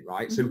content,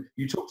 right? So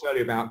you talked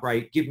earlier about,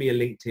 great, give me a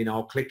LinkedIn,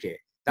 I'll click it.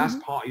 That's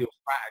part of your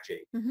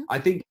strategy. I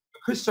think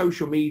because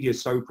social media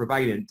is so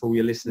prevalent for all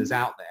your listeners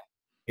out there,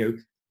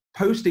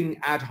 posting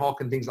ad hoc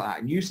and things like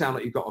that, and you sound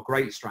like you've got a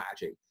great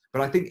strategy.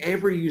 But I think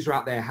every user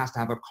out there has to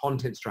have a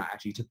content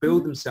strategy to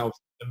build themselves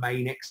a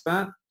domain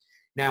expert.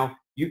 Now,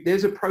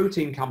 there's a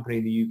protein company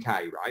in the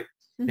UK, right?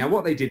 Now,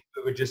 what they did,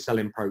 they were just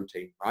selling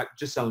protein, right?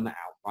 Just selling that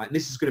out, right? And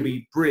this is going to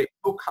be brilliant.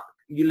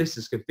 Your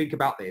listeners can think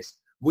about this.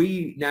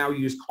 We now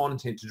use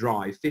content to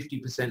drive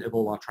 50% of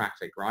all our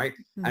traffic, right?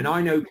 And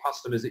I know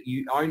customers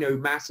I know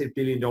massive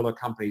billion-dollar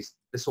companies,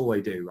 that's all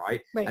they do,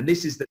 right? And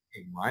this is the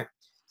thing, right?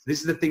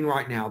 This is the thing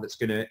right now that's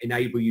going to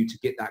enable you to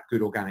get that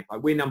good organic.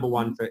 Like, we're number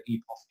one for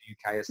Epos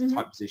UK as a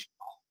type position,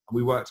 and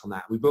we worked on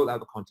that. We built out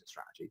the content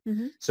strategy.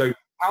 So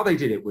how they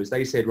did it was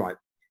they said, right,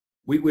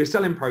 we're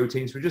selling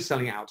proteins, we're just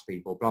selling it out to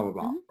people, blah, blah,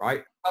 blah,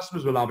 right?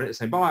 Customers were loving it,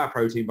 saying, buy our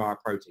protein, buy our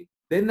protein.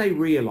 Then they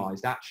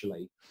realized,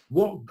 actually,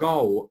 what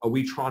goal are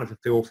we trying to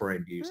fulfill for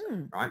end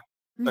user, right?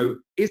 So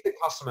is the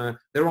customer,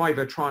 they're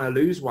either trying to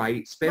lose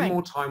weight, spend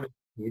more time with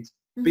kids,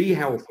 be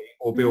healthy,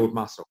 or build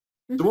muscle.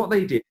 So what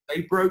they did,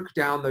 they broke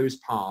down those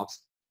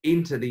paths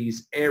into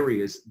these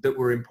areas that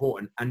were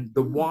important and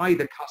the why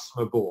the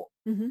customer bought.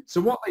 So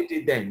what they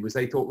did then was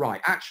they thought, right,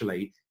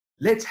 actually,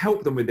 let's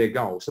help them with their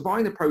goal. So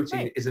buying the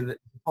protein isn't a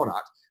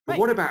product, but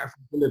what about if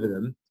we deliver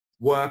them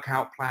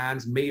workout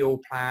plans, meal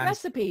plans,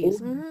 recipes,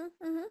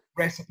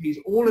 recipes,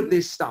 all of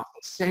this stuff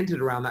that's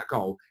centered around that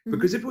goal?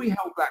 Because if we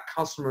help that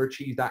customer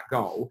achieve that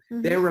goal,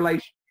 their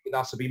relationship with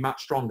us will be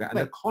much stronger, and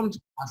the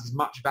content has as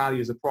much value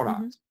as a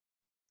product.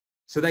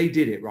 So they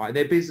did it, right?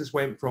 Their business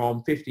went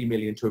from 50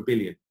 million to $1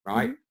 billion,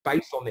 right?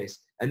 Based on this.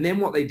 And then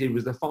what they did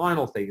was the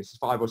final thing, this was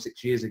 5 or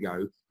 6 years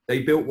ago,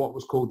 they built what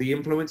was called the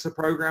influencer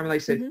program. And they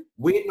said,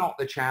 we're not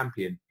the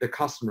champion, the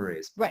customer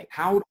is.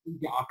 How do we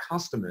get our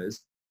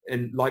customers,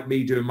 and like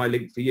me doing my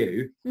link for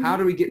you, how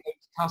do we get those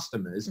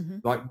customers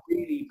like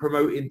really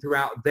promoting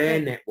throughout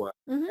their network,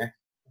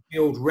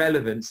 build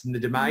relevance in the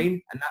domain?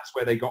 And that's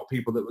where they got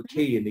people that were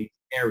key in these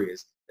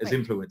areas as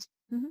influencers.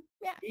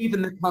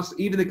 Even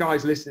the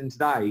guys listening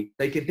today,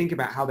 they can think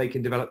about how they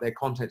can develop their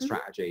content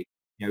strategy.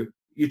 You're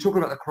talking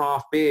about the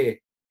craft beer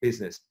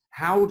business.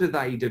 How do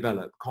they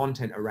develop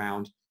content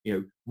around,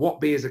 what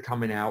beers are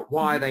coming out?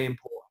 Why are they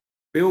important?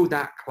 Build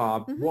that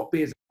club. What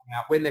beers are coming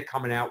out? When they're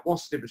coming out?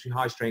 What's the difference between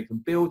high strength?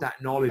 And build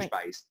that knowledge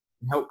base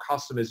and help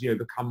customers,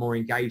 become more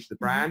engaged with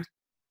the brand.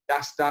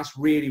 That's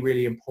really,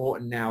 really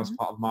important now as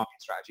part of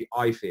market strategy,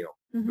 I feel.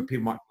 But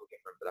people might feel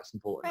different, but that's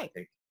important, I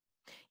think.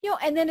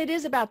 And then it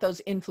is about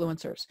those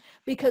influencers,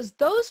 because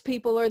those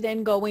people are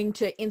then going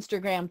to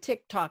Instagram,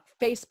 TikTok,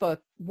 Facebook,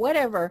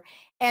 whatever,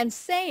 and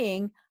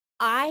saying,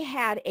 I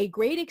had a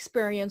great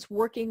experience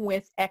working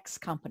with X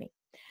company.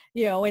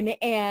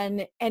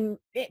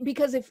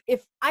 Because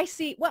if I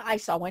see, well, I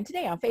saw one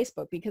today on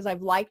Facebook because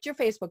I've liked your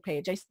Facebook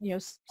page. I,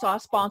 saw a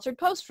sponsored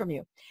post from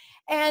you,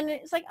 and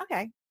it's like,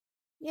 okay,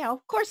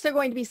 of course they're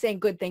going to be saying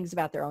good things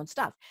about their own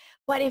stuff.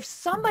 But if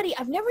somebody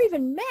I've never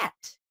even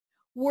met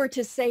were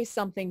to say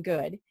something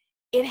good,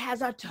 it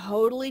has a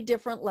totally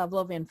different level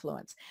of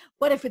influence.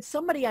 But if it's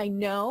somebody I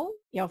know,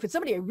 if it's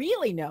somebody I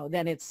really know,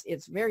 then it's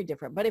very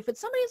different. But if it's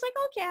somebody who's like,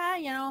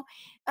 okay,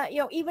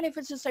 even if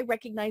it's just I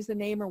recognize the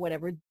name or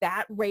whatever,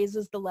 that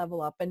raises the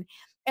level up.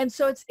 And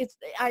so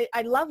I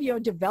love,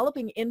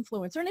 developing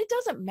influencer. And it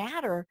doesn't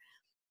matter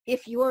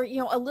if you're,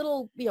 a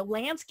little,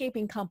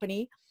 landscaping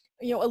company,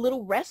 a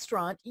little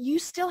restaurant, you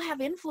still have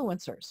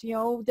influencers.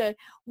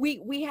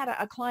 We had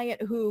a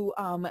client who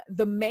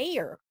the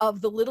mayor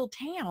of the little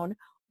town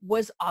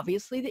was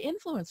obviously the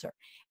influencer.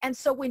 And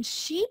so when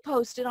she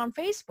posted on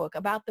Facebook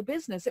about the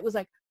business, it was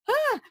like,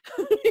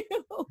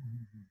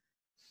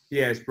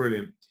 Yeah, it's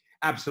brilliant.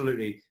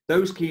 Absolutely.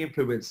 Those key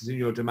influences in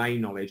your domain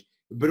knowledge,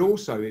 but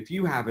also if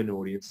you have an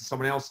audience and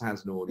someone else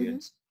has an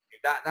audience,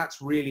 that's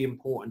really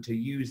important to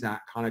use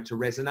that kind of to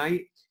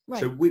resonate.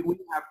 Right. So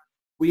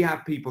we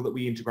have people that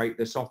we integrate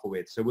the software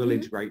with. So we'll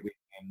integrate with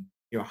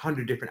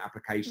 100 different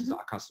applications that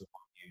our customers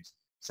want to use,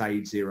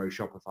 Sage, Xero,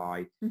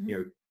 Shopify,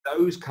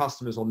 those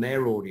customers on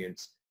their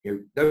audience,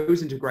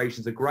 those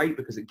integrations are great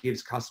because it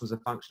gives customers a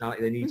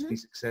functionality they need to be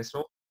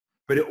successful,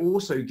 but it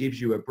also gives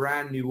you a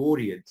brand new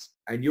audience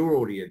and your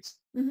audience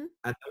and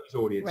those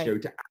audience, to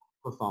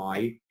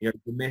amplify, the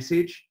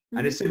message.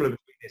 And it's similar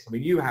between this. I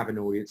mean, you have an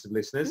audience of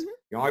listeners. I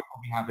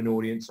probably have an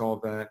audience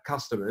of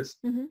customers.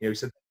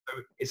 So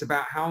it's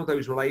about how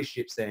those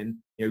relationships then,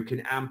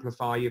 can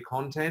amplify your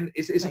content.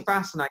 It's a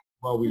fascinating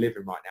world we live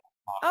in right now.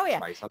 Oh yeah,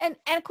 and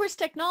of course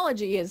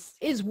technology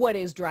is what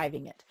is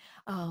driving it.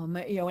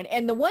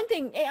 And the one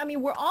thing, I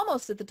mean, we're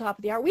almost at the top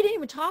of the hour. We didn't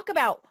even talk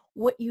about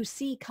what you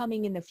see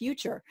coming in the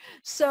future.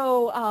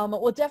 So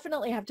we'll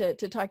definitely have to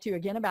talk to you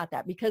again about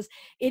that, because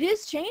it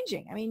is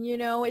changing. I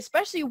mean,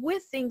 especially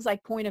with things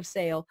like point of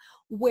sale,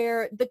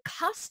 where the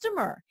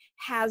customer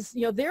has,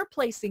 they're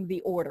placing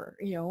the order,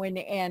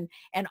 and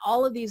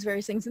all of these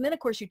various things. And then of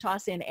course you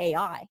toss in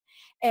AI,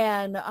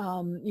 and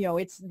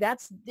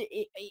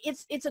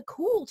it's a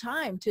cool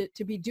time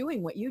to be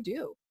doing what you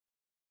do.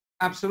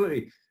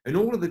 Absolutely. And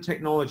all of the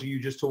technology you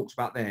just talked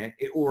about there,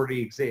 it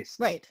already exists.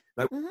 Right.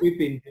 Like we've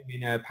been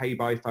doing pay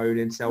by phone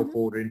and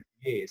self-ordering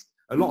for years.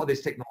 A lot of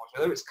this technology,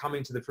 although it's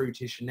coming to the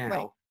fruition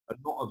now, a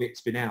lot of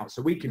it's been out.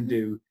 So we can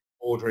do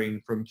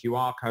ordering from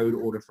QR code,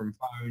 order from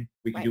phone.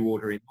 We can do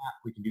ordering app.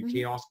 We can do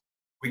kiosk.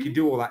 We can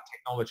do all that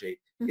technology.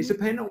 It's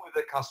dependent on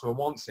whether the customer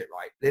wants it,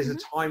 right? There's a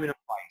time and a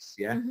place,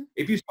 yeah?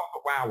 If you stop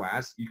at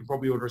Wow-Waz, you can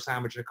probably order a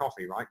sandwich and a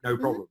coffee, right? No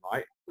problem,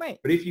 right? Right.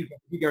 But if you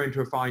go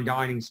into a fine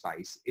dining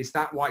space, it's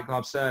that white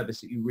glove service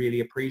that you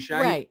really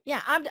appreciate. Right.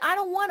 Yeah. I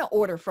don't want to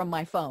order from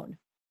my phone.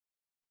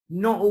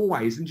 Not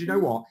always. And do you know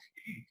what?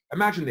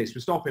 Imagine this.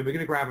 We're stopping. We're going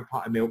to grab a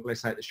pot of milk,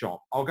 let's say at the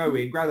shop. I'll go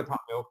in, grab the pot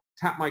of milk,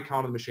 tap my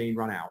card on the machine,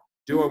 run out.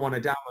 Do I want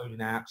to download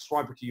an app,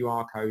 swipe a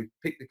QR code,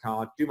 pick the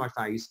card, do my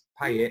face,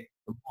 pay it,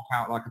 and walk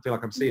out like I feel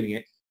like I'm stealing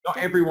it? Not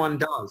everyone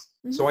does.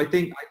 So I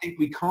think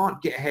we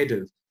can't get ahead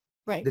of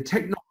the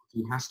technology.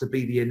 Has to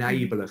be the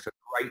enabler for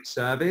great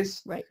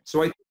service. Right.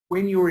 So I think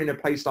when you're in a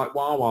place like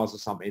Wawa's or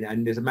something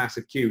and there's a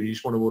massive queue and you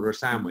just want to order a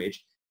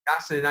sandwich,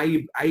 that's an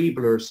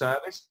enabler of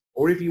service.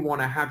 Or if you want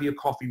to have your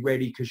coffee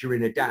ready because you're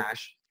in a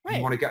dash, and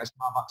you want to get a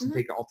Starbucks and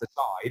pick it off the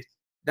side,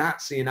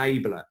 that's the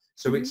enabler.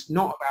 So it's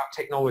not about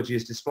technology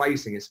as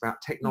displacing, it's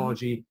about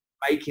technology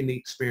making the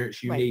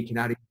experience unique and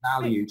adding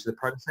value to the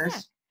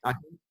process. I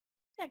think.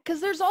 Yeah,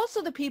 because there's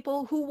also the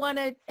people who want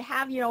to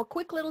have, a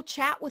quick little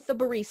chat with the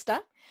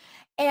barista.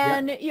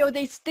 And,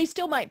 they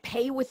still might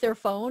pay with their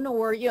phone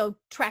or,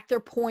 track their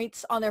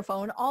points on their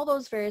phone, all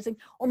those various things,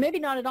 or maybe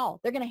not at all.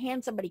 They're going to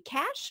hand somebody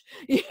cash,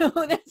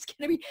 that's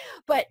going to be,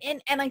 but,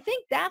 and I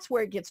think that's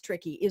where it gets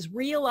tricky, is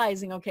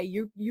realizing, okay,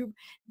 you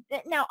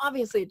now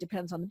obviously it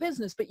depends on the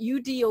business, but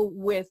you deal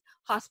with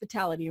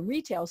hospitality and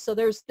retail. So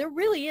there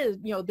really is,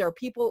 there are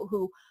people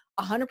who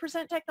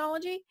 100%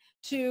 technology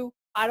to,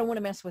 I don't want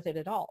to mess with it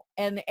at all.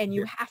 And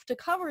you have to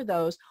cover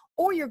those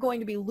or you're going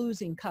to be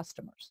losing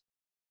customers.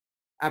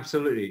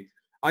 Absolutely.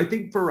 I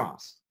think for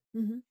us,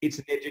 it's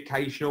an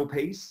educational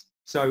piece.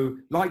 So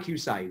like you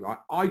say, right,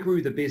 I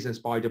grew the business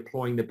by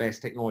deploying the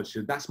best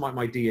technology. That's my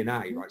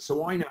DNA, right?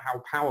 So I know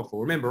how powerful.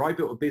 Remember, I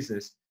built a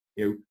business,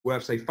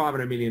 worth say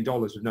 $500 million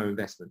with no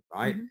investment,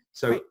 right?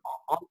 So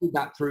I did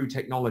that through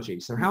technology.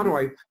 So how do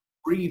I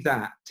breathe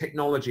that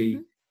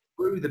technology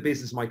through the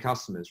business of my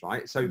customers,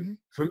 right? So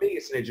for me,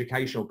 it's an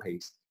educational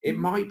piece. It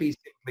might be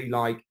simply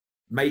like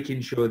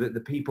making sure that the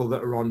people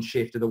that are on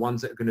shift are the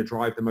ones that are going to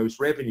drive the most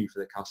revenue for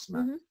the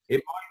customer. It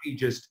might be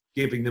just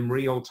giving them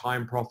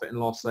real-time profit and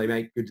loss so they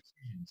make good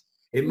decisions.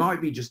 It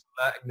might be just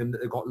alerting them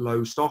that they've got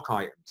low stock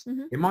items.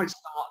 It might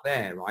start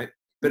there, right?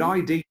 But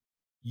ideally,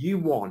 you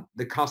want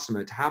the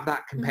customer to have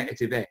that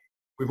competitive edge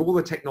with all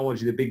the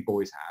technology the big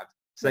boys have,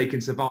 so they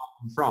can survive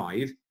and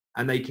thrive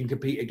and they can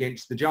compete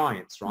against the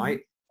giants, right?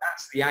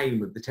 That's the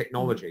aim of the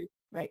technology.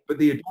 Right. But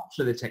the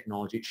adoption of the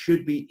technology, it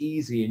should be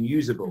easy and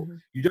usable.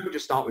 You don't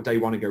just start with day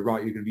one and go,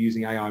 right, you're going to be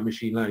using AI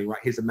machine learning, right?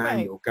 Here's a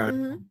manual, go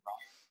and right.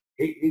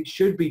 It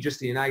should be just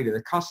the enabler,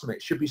 the customer.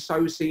 It should be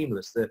so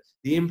seamless. The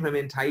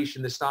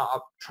implementation, the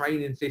startup,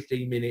 training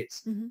 15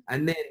 minutes,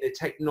 and then the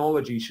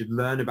technology should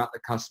learn about the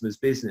customer's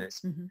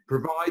business,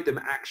 provide them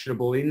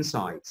actionable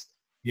insights.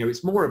 You know,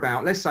 it's more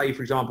about, let's say,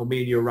 for example, me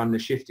and you are running a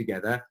shift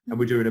together and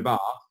we're doing a bar.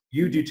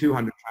 You do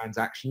 200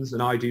 transactions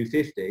and I do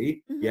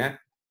 50. Yeah.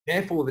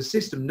 Therefore, the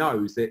system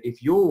knows that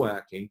if you're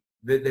working,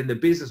 then the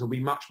business will be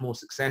much more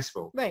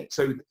successful. Right.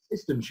 So the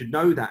system should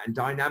know that and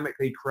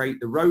dynamically create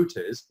the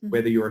rotas,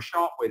 whether you're a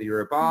shop, whether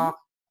you're a bar,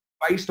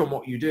 based on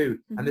what you do.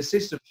 And the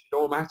system should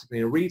automatically,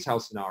 in a retail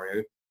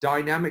scenario,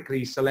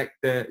 dynamically select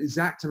the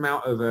exact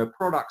amount of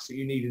products that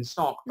you need in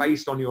stock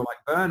based on your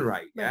burn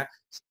rate. Yeah.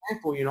 So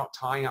therefore, you're not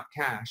tying up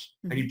cash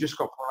and you've just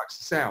got products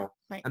to sell.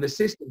 Right. And the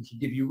system should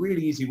give you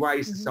really easy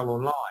ways to sell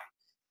online.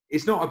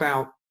 It's not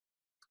about,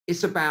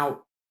 it's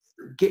about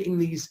getting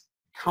these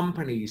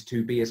companies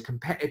to be as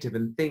competitive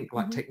and think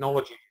like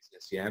technology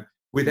business, yeah,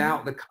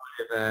 without the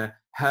kind of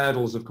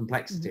hurdles of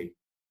complexity.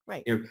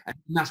 Right. You know, and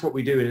that's what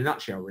we do in a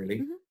nutshell,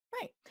 really.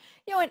 Right.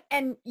 You know,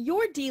 and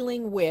you're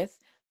dealing with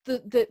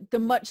the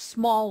much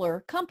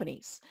smaller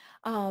companies,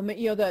 you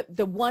know,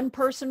 the one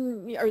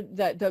person or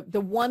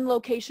the one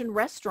location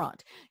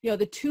restaurant, you know,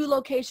 the 2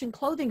 location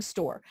clothing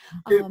store.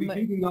 Stop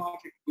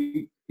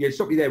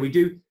you there.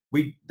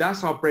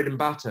 That's our bread and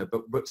butter,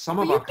 but some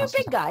of our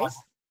customers big guys.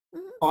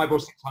 500 or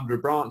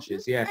 600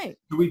 branches. Yeah. Right.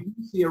 So we do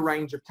see a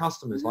range of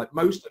customers, like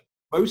most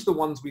of the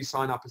ones we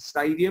sign up as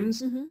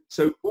stadiums.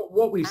 So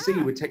what we see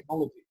with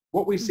technology,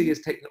 what we see as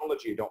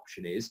technology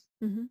adoption is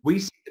we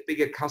see the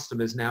bigger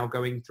customers now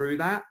going through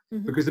that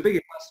because the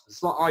bigger customers,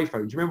 it's like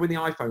iPhone. Do you remember when the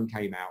iPhone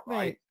came out,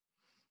 right?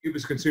 It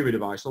was a consumer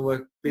device. All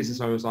the business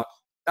owners like,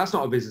 that's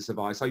not a business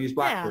device. I use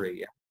BlackBerry.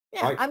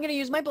 Yeah. Right? I'm going to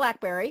use my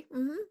BlackBerry.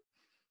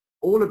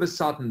 All of a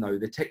sudden, though,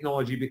 the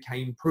technology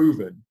became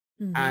proven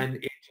and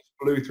it just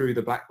blew through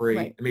the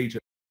BlackBerry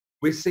immediately.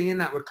 We're seeing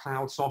that with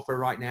cloud software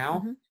right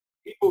now.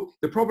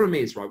 The problem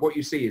is, right, what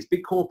you see is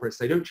big corporates,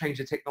 they don't change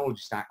the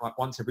technology stack like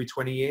once every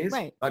 20 years.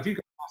 Right. Like if you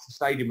go past the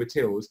stadium with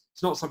tills,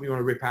 it's not something you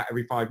want to rip out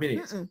every 5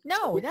 minutes.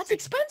 No, that's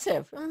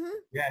expensive.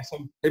 Yeah,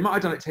 so they might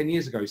have done it 10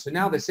 years ago. So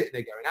now they're sitting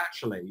there going,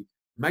 actually,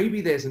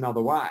 maybe there's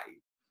another way.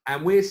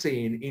 And we're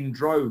seeing in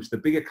droves, the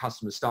bigger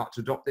customers start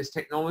to adopt this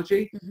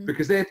technology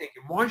because they're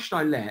thinking, why should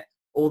I let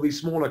all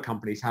these smaller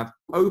companies have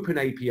open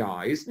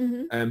APIs,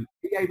 be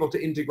able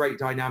to integrate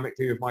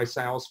dynamically with my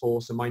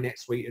Salesforce and my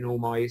NetSuite and all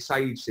my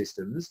Sage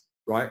systems,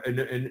 right?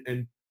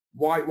 And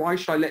why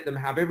should I let them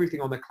have everything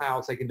on the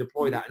cloud so they can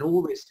deploy that and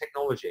all this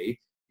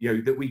technology, you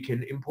know, that we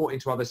can import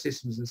into other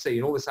systems and see,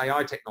 and all this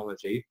AI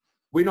technology,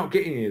 we're not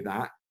getting any of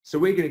that. So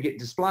we're going to get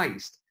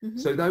displaced.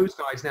 So those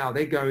guys now,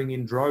 they're going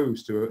in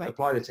droves to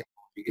apply the technology.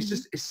 It's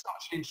just, it's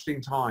such an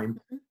interesting time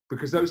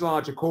because those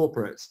larger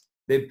corporates,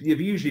 they've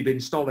usually been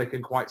stolid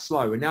and quite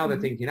slow. And now they're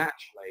thinking,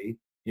 actually,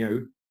 you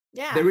know,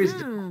 there is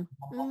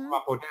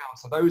up or down.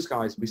 So those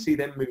guys, we see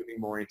them moving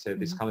more into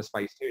this kind of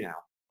space too now.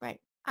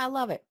 Right. I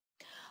love it.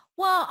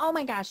 Well, oh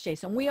my gosh,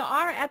 Jacyn, we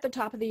are at the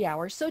top of the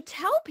hour. So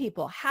tell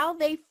people how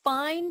they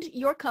find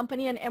your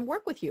company and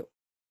work with you.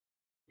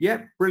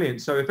 Yeah,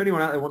 brilliant. So if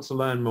anyone out there wants to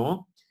learn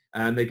more,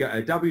 they go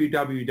to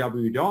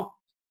www.eposnow,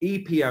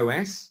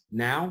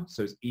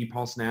 so it's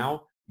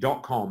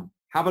eposnow.com.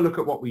 Have a look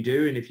at what we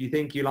do. And if you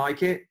think you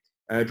like it,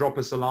 drop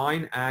us a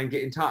line and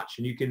get in touch.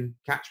 And you can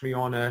catch me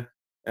on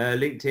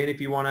LinkedIn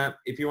if you want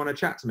to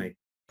chat to me.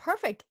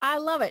 Perfect. I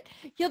love it.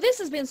 You know, this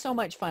has been so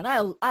much fun.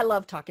 I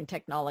love talking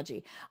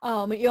technology.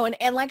 You know,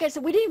 and like I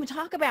said, we didn't even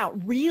talk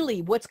about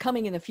really what's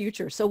coming in the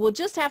future. So we'll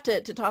just have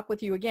to talk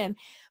with you again.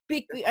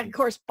 Of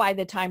course, by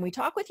the time we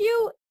talk with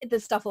you,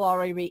 this stuff will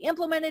already be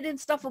implemented and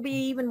stuff will be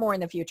even more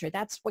in the future.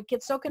 That's what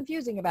gets so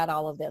confusing about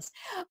all of this.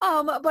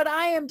 But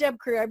I am Deb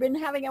Creer. I've been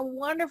having a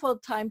wonderful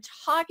time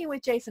talking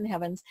with Jacyn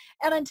Heavens.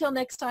 And until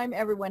next time,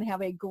 everyone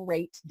have a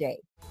great day.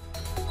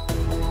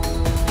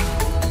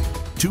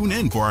 Tune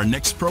in for our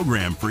next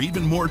program for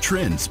even more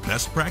trends,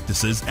 best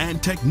practices,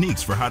 and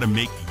techniques for how to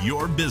make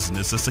your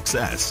business a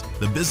success.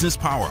 The Business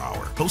Power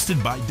Hour,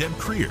 hosted by Deb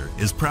Creer,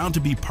 is proud to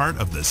be part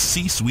of the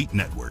C-Suite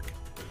Network.